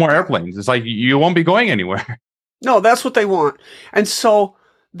 no more airplanes. It's like you won't be going anywhere. No, that's what they want. And so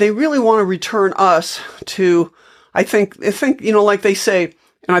they really want to return us to, I think, like they say,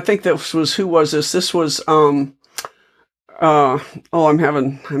 and I think who was this? This was, I'm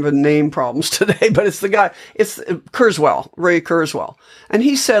having name problems today, but it's the guy, it's Kurzweil, Ray Kurzweil. And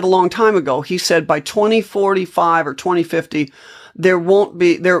he said a long time ago, by 2045 or 2050,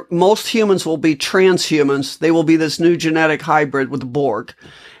 most humans will be transhumans. They will be this new genetic hybrid with the Borg.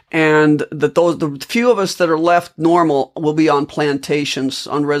 And that the few of us that are left normal will be on plantations,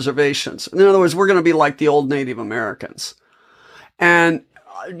 on reservations. In other words, we're going to be like the old Native Americans. And,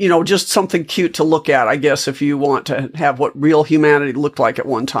 just something cute to look at, I guess, if you want to have what real humanity looked like at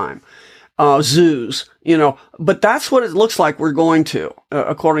one time. Zoos, but that's what it looks like we're going to,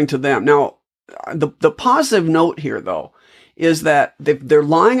 according to them. Now, the positive note here, though, is that they're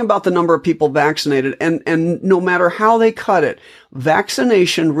lying about the number of people vaccinated, and no matter how they cut it,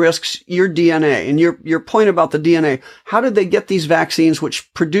 vaccination risks your DNA. And your point about the DNA, how did they get these vaccines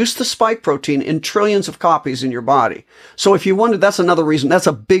which produce the spike protein in trillions of copies in your body? So if you wonder, that's another reason. That's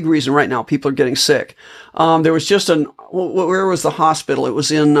a big reason right now people are getting sick. There was just where was the hospital? It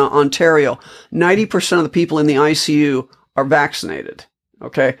was in Ontario. 90% of the people in the ICU are vaccinated.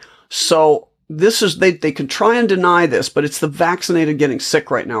 Okay. So they can try and deny this, but it's the vaccinated getting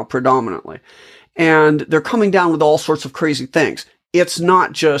sick right now predominantly. And they're coming down with all sorts of crazy things. It's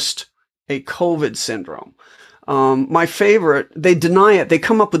not just a COVID syndrome. My favorite, they deny it. They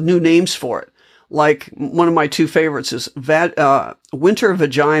come up with new names for it. Like one of my two favorites is winter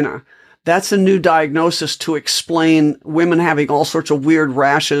vagina. That's a new diagnosis to explain women having all sorts of weird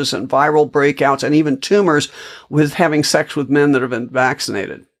rashes and viral breakouts and even tumors with having sex with men that have been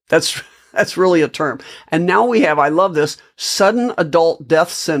vaccinated. That's really a term. And now we have, I love this, sudden adult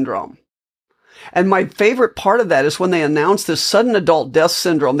death syndrome. And my favorite part of that is when they announce this sudden adult death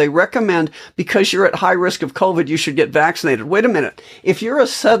syndrome, they recommend because you're at high risk of COVID, you should get vaccinated. Wait a minute. If you're a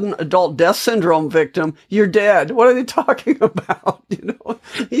sudden adult death syndrome victim, you're dead. What are they talking about?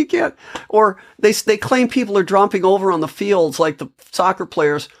 You can't, or they claim people are dropping over on the fields like the soccer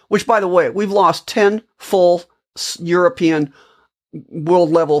players, which by the way, we've lost 10 full European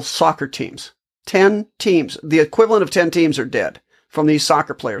world level soccer teams. 10 teams. The equivalent of 10 teams are dead from these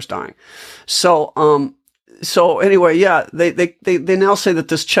soccer players dying. So anyway, yeah, they now say that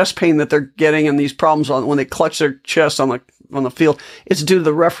this chest pain that they're getting and these problems when they clutch their chest on the field, it's due to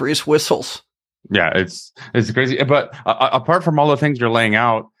the referee's whistles. Yeah, it's crazy. But apart from all the things you're laying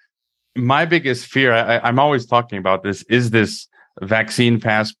out, my biggest fear, I'm always talking about this, is this vaccine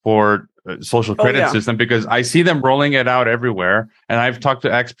passport social credit system, because I see them rolling it out everywhere. And I've talked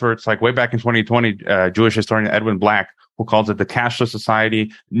to experts like way back in 2020, Jewish historian Edwin Black, who calls it the cashless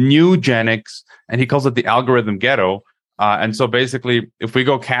society, newgenics, and he calls it the algorithm ghetto. And so basically, if we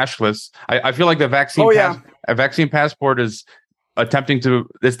go cashless, I feel like the vaccine passport is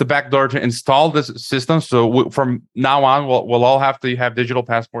it's the back door to install this system. So from now on, we'll all have to have digital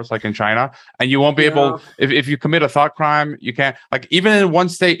passports like in China, and you won't be able, if you commit a thought crime, you can't, like even in one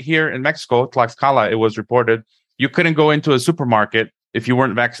state here in Mexico, Tlaxcala, it was reported, you couldn't go into a supermarket if you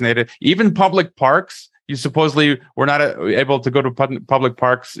weren't vaccinated. Even public parks, you supposedly were not able to go to public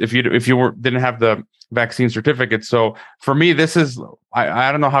parks if you didn't have the vaccine certificate. So for me, this is, I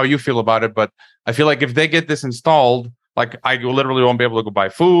don't know how you feel about it, but I feel like if they get this installed, like I literally won't be able to go buy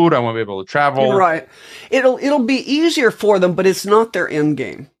food. I won't be able to travel. You're right. It'll be easier for them, but it's not their end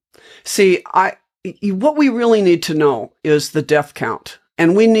game. See, what we really need to know is the death count.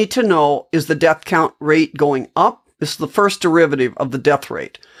 And we need to know, is the death count rate going up? This is the first derivative of the death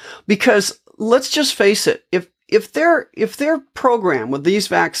rate. Because let's just face it, if their program with these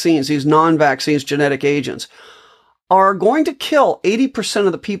vaccines, these non-vaccines genetic agents, are going to kill 80%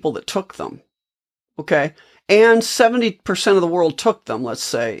 of the people that took them, okay, and 70% of the world took them, let's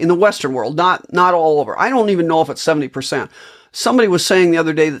say, in the Western world, not all over. I don't even know if it's 70%. Somebody was saying the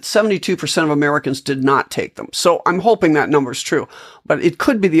other day that 72% of Americans did not take them. So I'm hoping that number's true, but it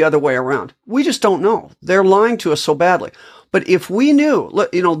could be the other way around. We just don't know. They're lying to us so badly. But if we knew,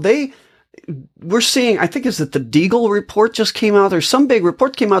 we're seeing, I think it's that the Deagle report just came out. There's some big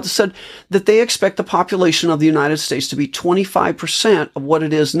report came out that said that they expect the population of the United States to be 25% of what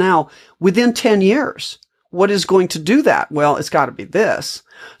it is now within 10 years. What is going to do that? Well, it's got to be this.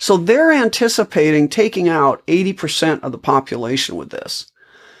 So they're anticipating taking out 80% of the population with this.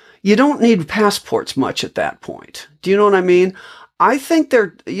 You don't need passports much at that point. Do you know what I mean? I think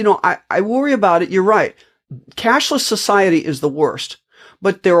I worry about it. You're right. Cashless society is the worst,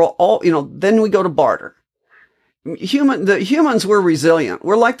 but they're all, then we go to barter. The humans, we're resilient.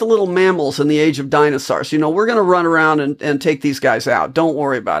 We're like the little mammals in the age of dinosaurs. We're going to run around and take these guys out. Don't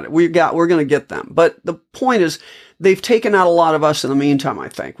worry about it. We're going to get them. But the point is, they've taken out a lot of us in the meantime, I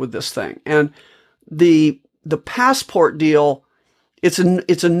think, with this thing. And the passport deal, it's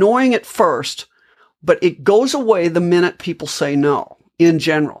annoying at first, but it goes away the minute people say no. In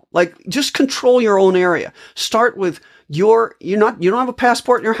general, like just control your own area. Start with you don't have a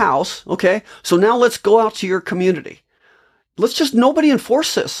passport in your house. Okay. So now let's go out to your community. Nobody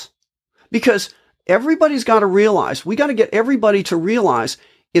enforce this, because everybody's got to realize, we got to get everybody to realize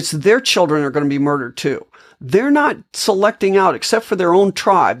it's their children are going to be murdered too. They're not selecting out, except for their own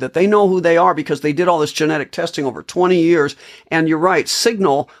tribe, that they know who they are because they did all this genetic testing over 20 years. And you're right,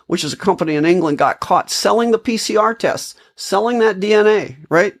 Signal, which is a company in England, got caught selling the PCR tests, selling that DNA,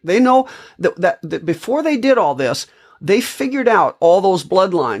 right? They know that before they did all this, they figured out all those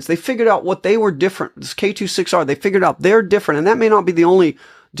bloodlines. They figured out what they were different. This K26R, they figured out they're different. And that may not be the only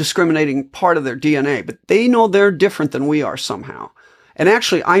discriminating part of their DNA, but they know they're different than we are somehow. And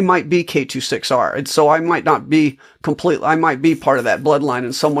actually, I might be K26R. And so I might not be I might be part of that bloodline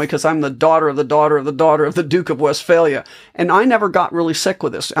in some way because I'm the daughter of the daughter of the daughter of the Duke of Westphalia. And I never got really sick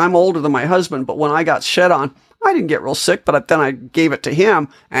with this. I'm older than my husband, but when I got shed on, I didn't get real sick, but then I gave it to him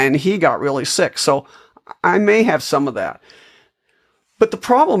and he got really sick. So I may have some of that. But the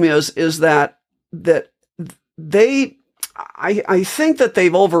problem is that I think that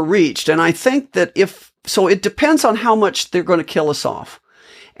they've overreached. And I think that so it depends on how much they're going to kill us off.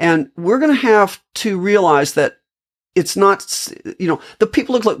 And we're going to have to realize that it's not, the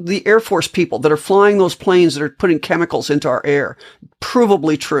people look like the Air Force people that are flying those planes that are putting chemicals into our air.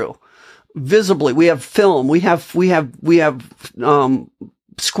 Provably true. Visibly, we have film. We have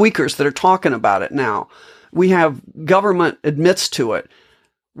squeakers that are talking about it now. We have government admits to it.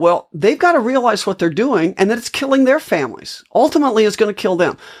 Well, they've got to realize what they're doing and that it's killing their families. Ultimately, it's going to kill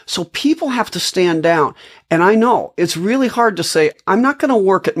them. So people have to stand down. And I know it's really hard to say, I'm not going to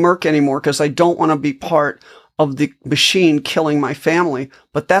work at Merck anymore because I don't want to be part of the machine killing my family.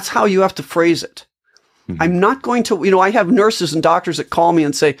 But that's how you have to phrase it. Mm-hmm. I'm not going to, I have nurses and doctors that call me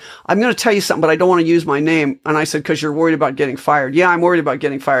and say, I'm going to tell you something, but I don't want to use my name. And I said, because you're worried about getting fired. Yeah, I'm worried about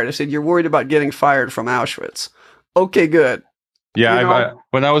getting fired. I said, you're worried about getting fired from Auschwitz. Okay, good. Yeah,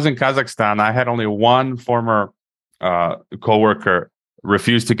 when I was in Kazakhstan, I had only one former coworker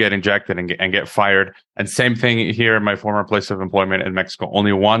refuse to get injected and get fired. And same thing here in my former place of employment in Mexico.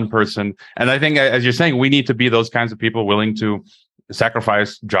 Only one person. And I think, as you're saying, we need to be those kinds of people willing to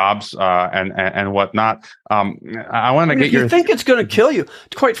sacrifice jobs and whatnot. I want to get your. You think it's going to kill you?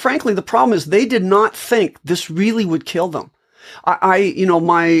 Quite frankly, the problem is they did not think this really would kill them.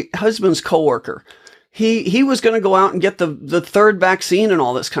 My husband's coworker. He was going to go out and get the third vaccine and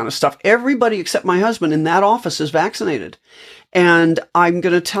all this kind of stuff. Everybody except my husband in that office is vaccinated. And I'm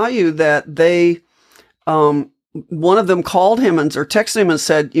going to tell you that one of them called him or texted him and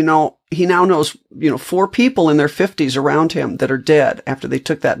said, he now knows, 4 people in their 50s around him that are dead after they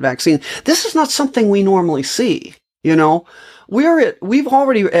took that vaccine. This is not something we normally see, We've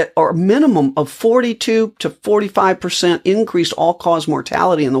already at our minimum of 42 to 45% increased all-cause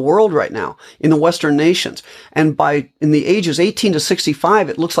mortality in the world right now in the Western nations. And in the ages 18 to 65,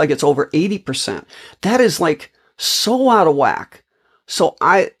 it looks like it's over 80%. That is like so out of whack. So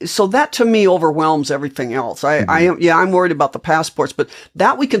that to me overwhelms everything else. I'm worried about the passports, but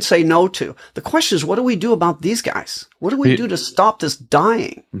that we can say no to. The question is, what do we do about these guys? What do we do to stop this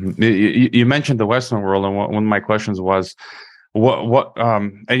dying? You mentioned the Western world, and one of my questions was,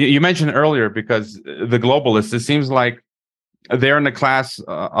 and you mentioned earlier, because the globalists, it seems like they're in a class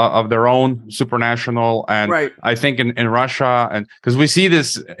of their own, supranational, and right. I think in Russia, and because we see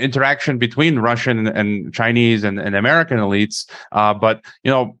this interaction between Russian and Chinese and American elites, but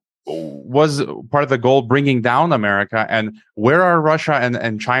was part of the goal bringing down America, and where are Russia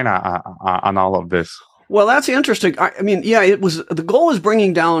and China on all of this? Well, that's interesting. The goal was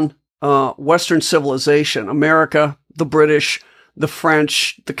bringing down Western civilization, America, the British, the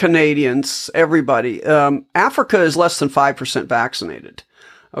French, the Canadians, everybody. Africa is less than 5% vaccinated.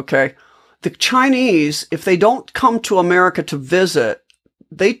 Okay. The Chinese, if they don't come to America to visit,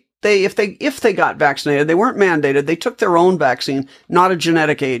 if they got vaccinated, they weren't mandated. They took their own vaccine, not a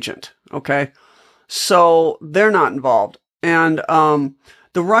genetic agent. Okay. So they're not involved. And,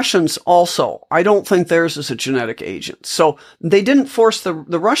 the Russians also, I don't think theirs is a genetic agent. So they didn't force the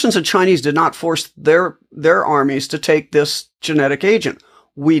Russians and Chinese did not force their armies to take this genetic agent.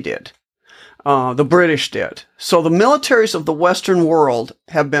 We did. The British did. So the militaries of the Western world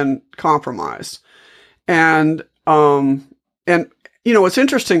have been compromised. And it's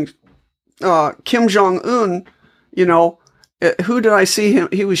interesting. Kim Jong-un, who did I see him?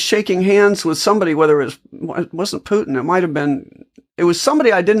 He was shaking hands with somebody, whether it wasn't Putin. It was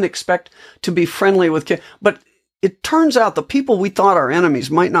somebody I didn't expect to be friendly with. But it turns out the people we thought our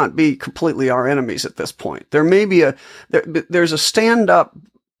enemies might not be completely our enemies at this point. There may be there's a stand up,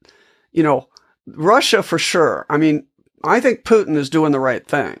 Russia for sure. I mean, I think Putin is doing the right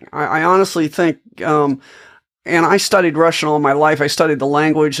thing. I honestly think, and I studied Russian all my life. I studied the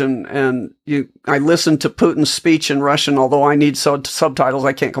language, I listened to Putin's speech in Russian, although I need subtitles.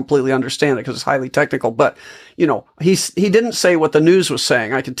 I can't completely understand it because it's highly technical. But he didn't say what the news was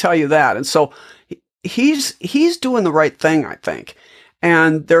saying. I can tell you that. And so he's doing the right thing, I think.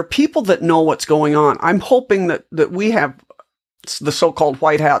 And there are people that know what's going on. I'm hoping that we have the so-called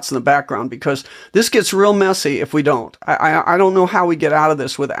white hats in the background, because this gets real messy if we don't. I don't know how we get out of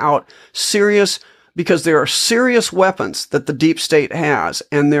this without because there are serious weapons that the deep state has,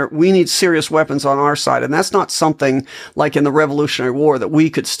 and we need serious weapons on our side. And that's not something like in the Revolutionary War that we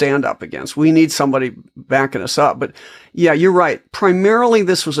could stand up against. We need somebody backing us up. But yeah, you're right. Primarily,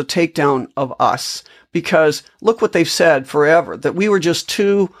 this was a takedown of us, because look what they've said forever, that we were just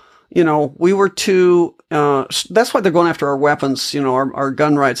too, that's why they're going after our weapons, our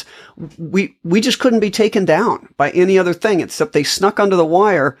gun rights. We just couldn't be taken down by any other thing, except they snuck under the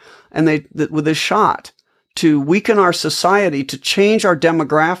wire and with this shot to weaken our society, to change our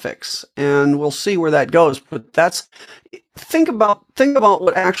demographics. And we'll see where that goes. But think about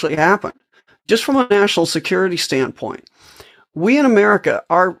what actually happened. Just from a national security standpoint, we in America,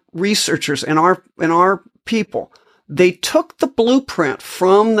 our researchers and our people, they took the blueprint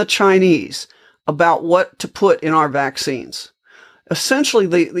from the Chinese about what to put in our vaccines. Essentially,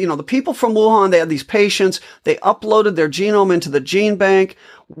 the people from Wuhan, they had these patients, they uploaded their genome into the gene bank.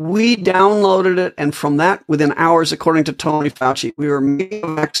 We downloaded it. And from that, within hours, according to Tony Fauci, we were making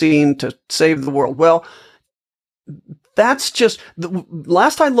a vaccine to save the world. Well, that's just,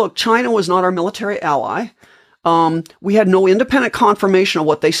 last I looked, China was not our military ally. We had no independent confirmation of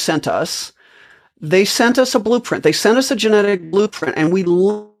what they sent us. They sent us a blueprint. They sent us a genetic blueprint, and we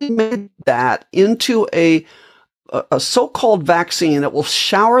made that into a so-called vaccine that will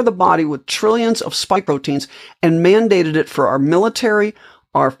shower the body with trillions of spike proteins, and mandated it for our military,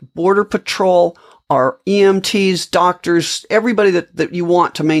 our border patrol, our EMTs, doctors, everybody that you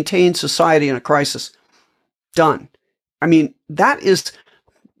want to maintain society in a crisis. Done. I mean, that is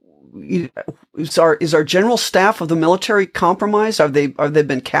our general staff of the military compromised? Have they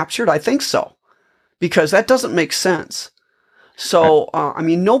been captured? I think so, because that doesn't make sense. So,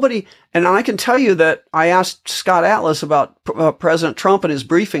 nobody, and I can tell you that I asked Scott Atlas about President Trump and his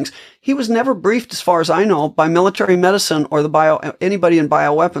briefings. He was never briefed, as far as I know, by military medicine or anybody in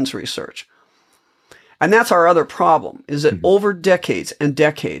bioweapons research. And that's our other problem, is that over decades and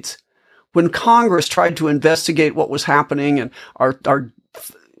decades, when Congress tried to investigate what was happening, and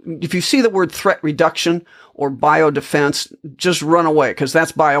if you see the word threat reduction or biodefense, just run away, because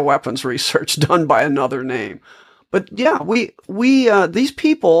that's bioweapons research done by another name. But yeah, these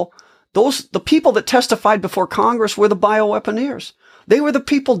people, the people that testified before Congress were the bioweaponeers. They were the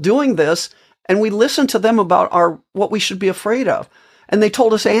people doing this, and we listened to them about what we should be afraid of. And they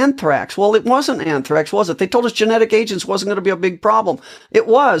told us anthrax. Well, it wasn't anthrax, was it? They told us genetic agents wasn't going to be a big problem. It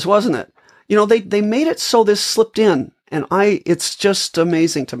was, wasn't it? They made it so this slipped in, and it's just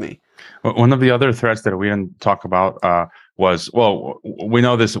amazing to me. One of the other threats that we didn't talk about we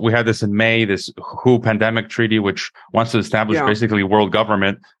know this. We had this in May, this WHO pandemic treaty, which wants to establish basically world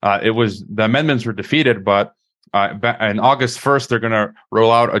government. The amendments were defeated, but in August 1st, they're going to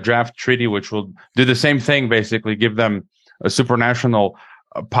roll out a draft treaty, which will do the same thing, basically give them a supranational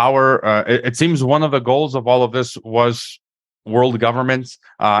power. It seems one of the goals of all of this was world governments.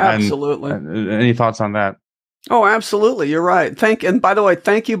 Absolutely. And any thoughts on that? Oh, absolutely. You're right. And by the way,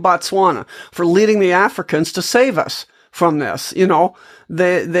 thank you, Botswana, for leading the Africans to save us from this.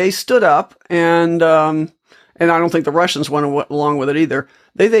 They stood up, and I don't think the Russians went along with it either.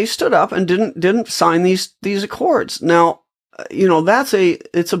 They stood up and didn't sign these accords. Now,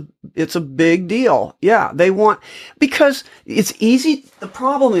 it's a big deal. Yeah, because it's easy. The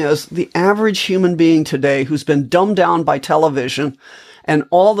problem is the average human being today who's been dumbed down by television and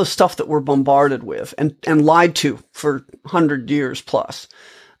all the stuff that we're bombarded with and lied to for 100 years plus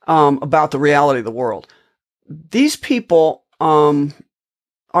about the reality of the world. These people are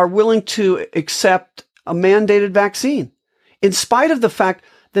willing to accept a mandated vaccine, in spite of the fact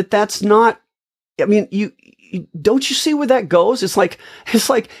that that's not. I mean, don't you see where that goes? It's like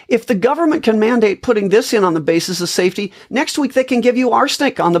if the government can mandate putting this in on the basis of safety, next week they can give you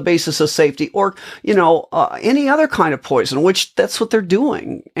arsenic on the basis of safety, or any other kind of poison, which that's what they're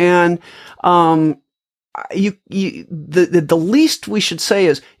doing. And the least we should say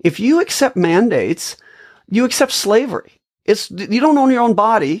is, if you accept mandates, you accept slavery. You don't own your own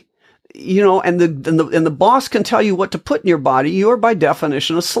body. And the boss can tell you what to put in your body. You're by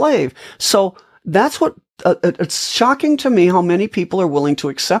definition a slave. So that's what it's shocking to me how many people are willing to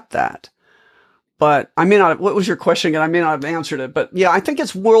accept that. but I may not have, what was your question again? I may not have answered it, but yeah, I think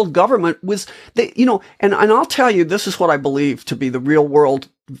it's world government and I'll tell you, this is what I believe to be the real world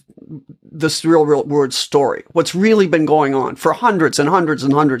story. What's really been going on for hundreds and hundreds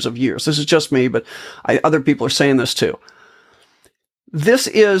and hundreds of years. This is just me, but other people are saying this too. This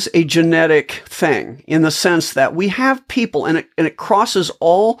is a genetic thing in the sense that we have people, and it crosses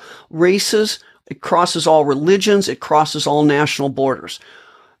all races, it crosses all religions, it crosses all national borders.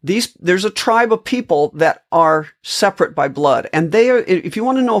 There's a tribe of people that are separate by blood, and they are, if you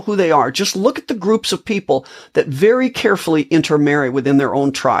want to know who they are, just look at the groups of people that very carefully intermarry within their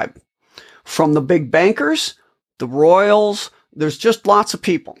own tribe. From the big bankers, the royals, there's just lots of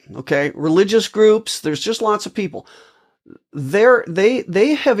people, okay? Religious groups, there's just lots of people.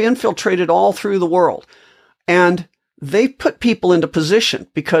 They have infiltrated all through the world, and they put people into position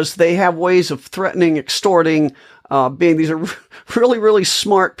because they have ways of threatening, extorting, these are really, really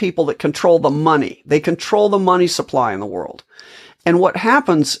smart people that control the money. They control the money supply in the world. And what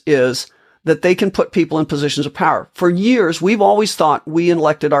happens is that they can put people in positions of power. For years, we've always thought we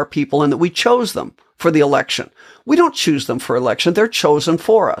elected our people and that we chose them for the election. We don't choose them for election. They're chosen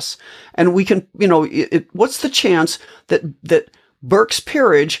for us. And we can, what's the chance that Burke's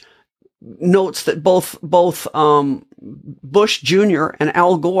Peerage notes that both Bush Jr. and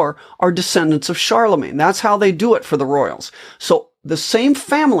Al Gore are descendants of Charlemagne. That's how they do it for the royals. So the same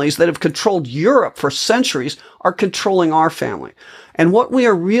families that have controlled Europe for centuries are controlling our family. And what we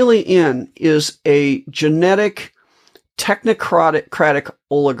are really in is a genetic, technocratic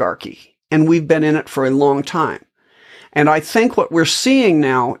oligarchy. And we've been in it for a long time. And I think what we're seeing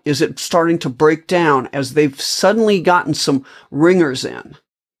now is it starting to break down as they've suddenly gotten some ringers in.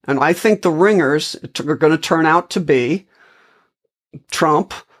 And I think the ringers are going to turn out to be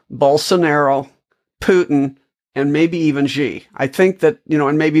Trump, Bolsonaro, Putin, and maybe even Xi. I think that,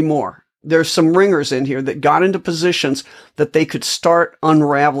 and maybe more. There's some ringers in here that got into positions that they could start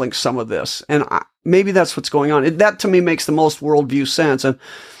unraveling some of this. And maybe that's what's going on. That to me makes the most worldview sense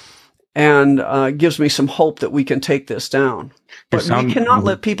and gives me some hope that we can take this down. But we cannot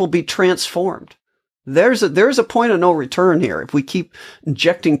let people be transformed. There's a point of no return here if we keep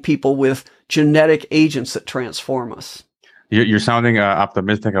injecting people with genetic agents that transform us. You're sounding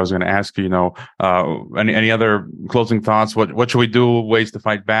optimistic. I was going to ask you, any other closing thoughts? What should we do? Ways to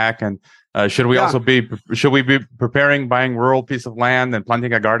fight back, and should we be preparing, buying rural piece of land and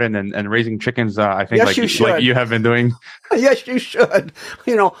planting a garden and raising chickens? I think like you have been doing. Yes, you should.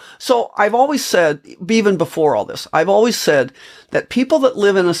 So I've always said, even before all this, I've always said that people that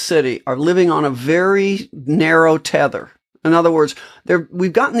live in a city are living on a very narrow tether. In other words,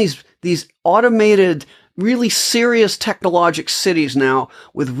 we've gotten these automated, really serious technologic cities now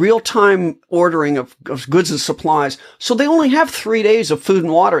with real-time ordering of goods and supplies. So they only have 3 days of food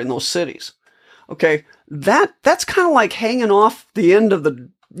and water in those cities. Okay. That's kind of like hanging off the end of the,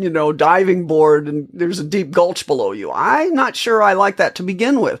 diving board and there's a deep gulch below you. I'm not sure I like that to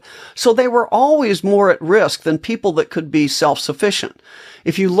begin with. So they were always more at risk than people that could be self-sufficient.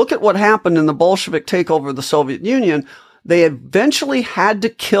 If you look at what happened in the Bolshevik takeover of the Soviet Union, they eventually had to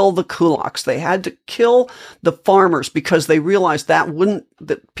kill the kulaks. They had to kill the farmers because they realized that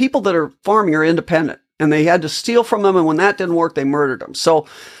people that are farming are independent and they had to steal from them. And when that didn't work, they murdered them. So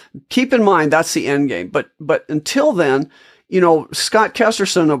keep in mind, that's the end game. But until then, Scott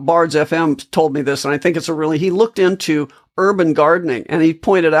Kesterson of Bards FM told me this, and I think he looked into urban gardening, and he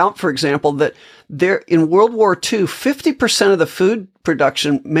pointed out, for example, that in World War II, 50% of the food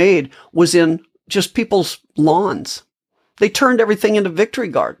production made was in just people's lawns. They turned everything into victory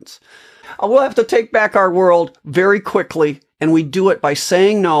gardens. We'll have to take back our world very quickly, and we do it by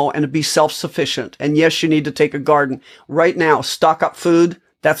saying no and to be self-sufficient. And yes, you need to take a garden right now. Stock up food.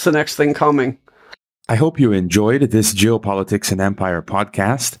 That's the next thing coming. I hope you enjoyed this Geopolitics and Empire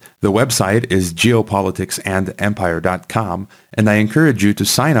podcast. The website is geopoliticsandempire.com, and I encourage you to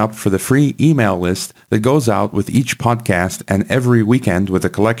sign up for the free email list that goes out with each podcast and every weekend with a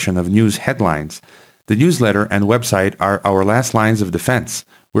collection of news headlines. The newsletter and website are our last lines of defense.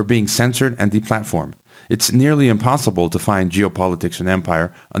 We're being censored and deplatformed. It's nearly impossible to find Geopolitics and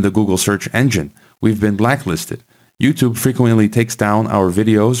Empire on the Google search engine. We've been blacklisted. YouTube frequently takes down our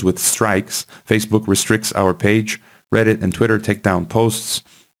videos with strikes. Facebook restricts our page. Reddit and Twitter take down posts.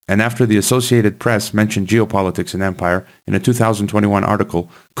 And after the Associated Press mentioned Geopolitics and Empire in a 2021 article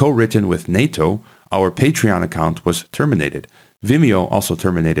co-written with NATO, our Patreon account was terminated. Vimeo also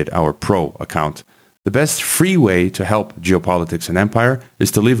terminated our Pro account. The best free way to help Geopolitics and Empire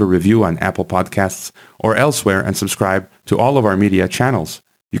is to leave a review on Apple Podcasts or elsewhere and subscribe to all of our media channels.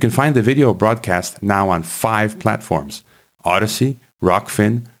 You can find the video broadcast now on 5 platforms: Odyssey,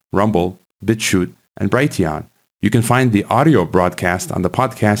 Rockfin, Rumble, BitChute, and Brighteon. You can find the audio broadcast on the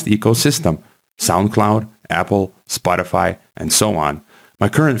podcast ecosystem, SoundCloud, Apple, Spotify, and so on. My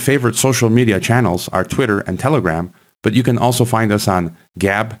current favorite social media channels are Twitter and Telegram, but you can also find us on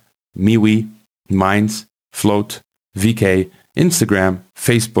Gab, MeWe, Minds, Float, VK, Instagram,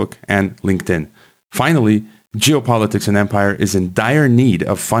 Facebook, and LinkedIn. Finally, Geopolitics and Empire is in dire need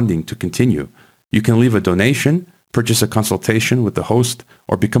of funding to continue. You can leave a donation, purchase a consultation with the host,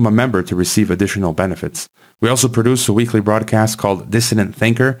 or become a member to receive additional benefits. We also produce a weekly broadcast called Dissident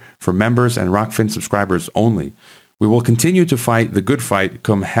Thinker for members and Rockfin subscribers only. We will continue to fight the good fight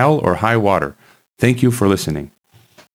come hell or high water. Thank you for listening.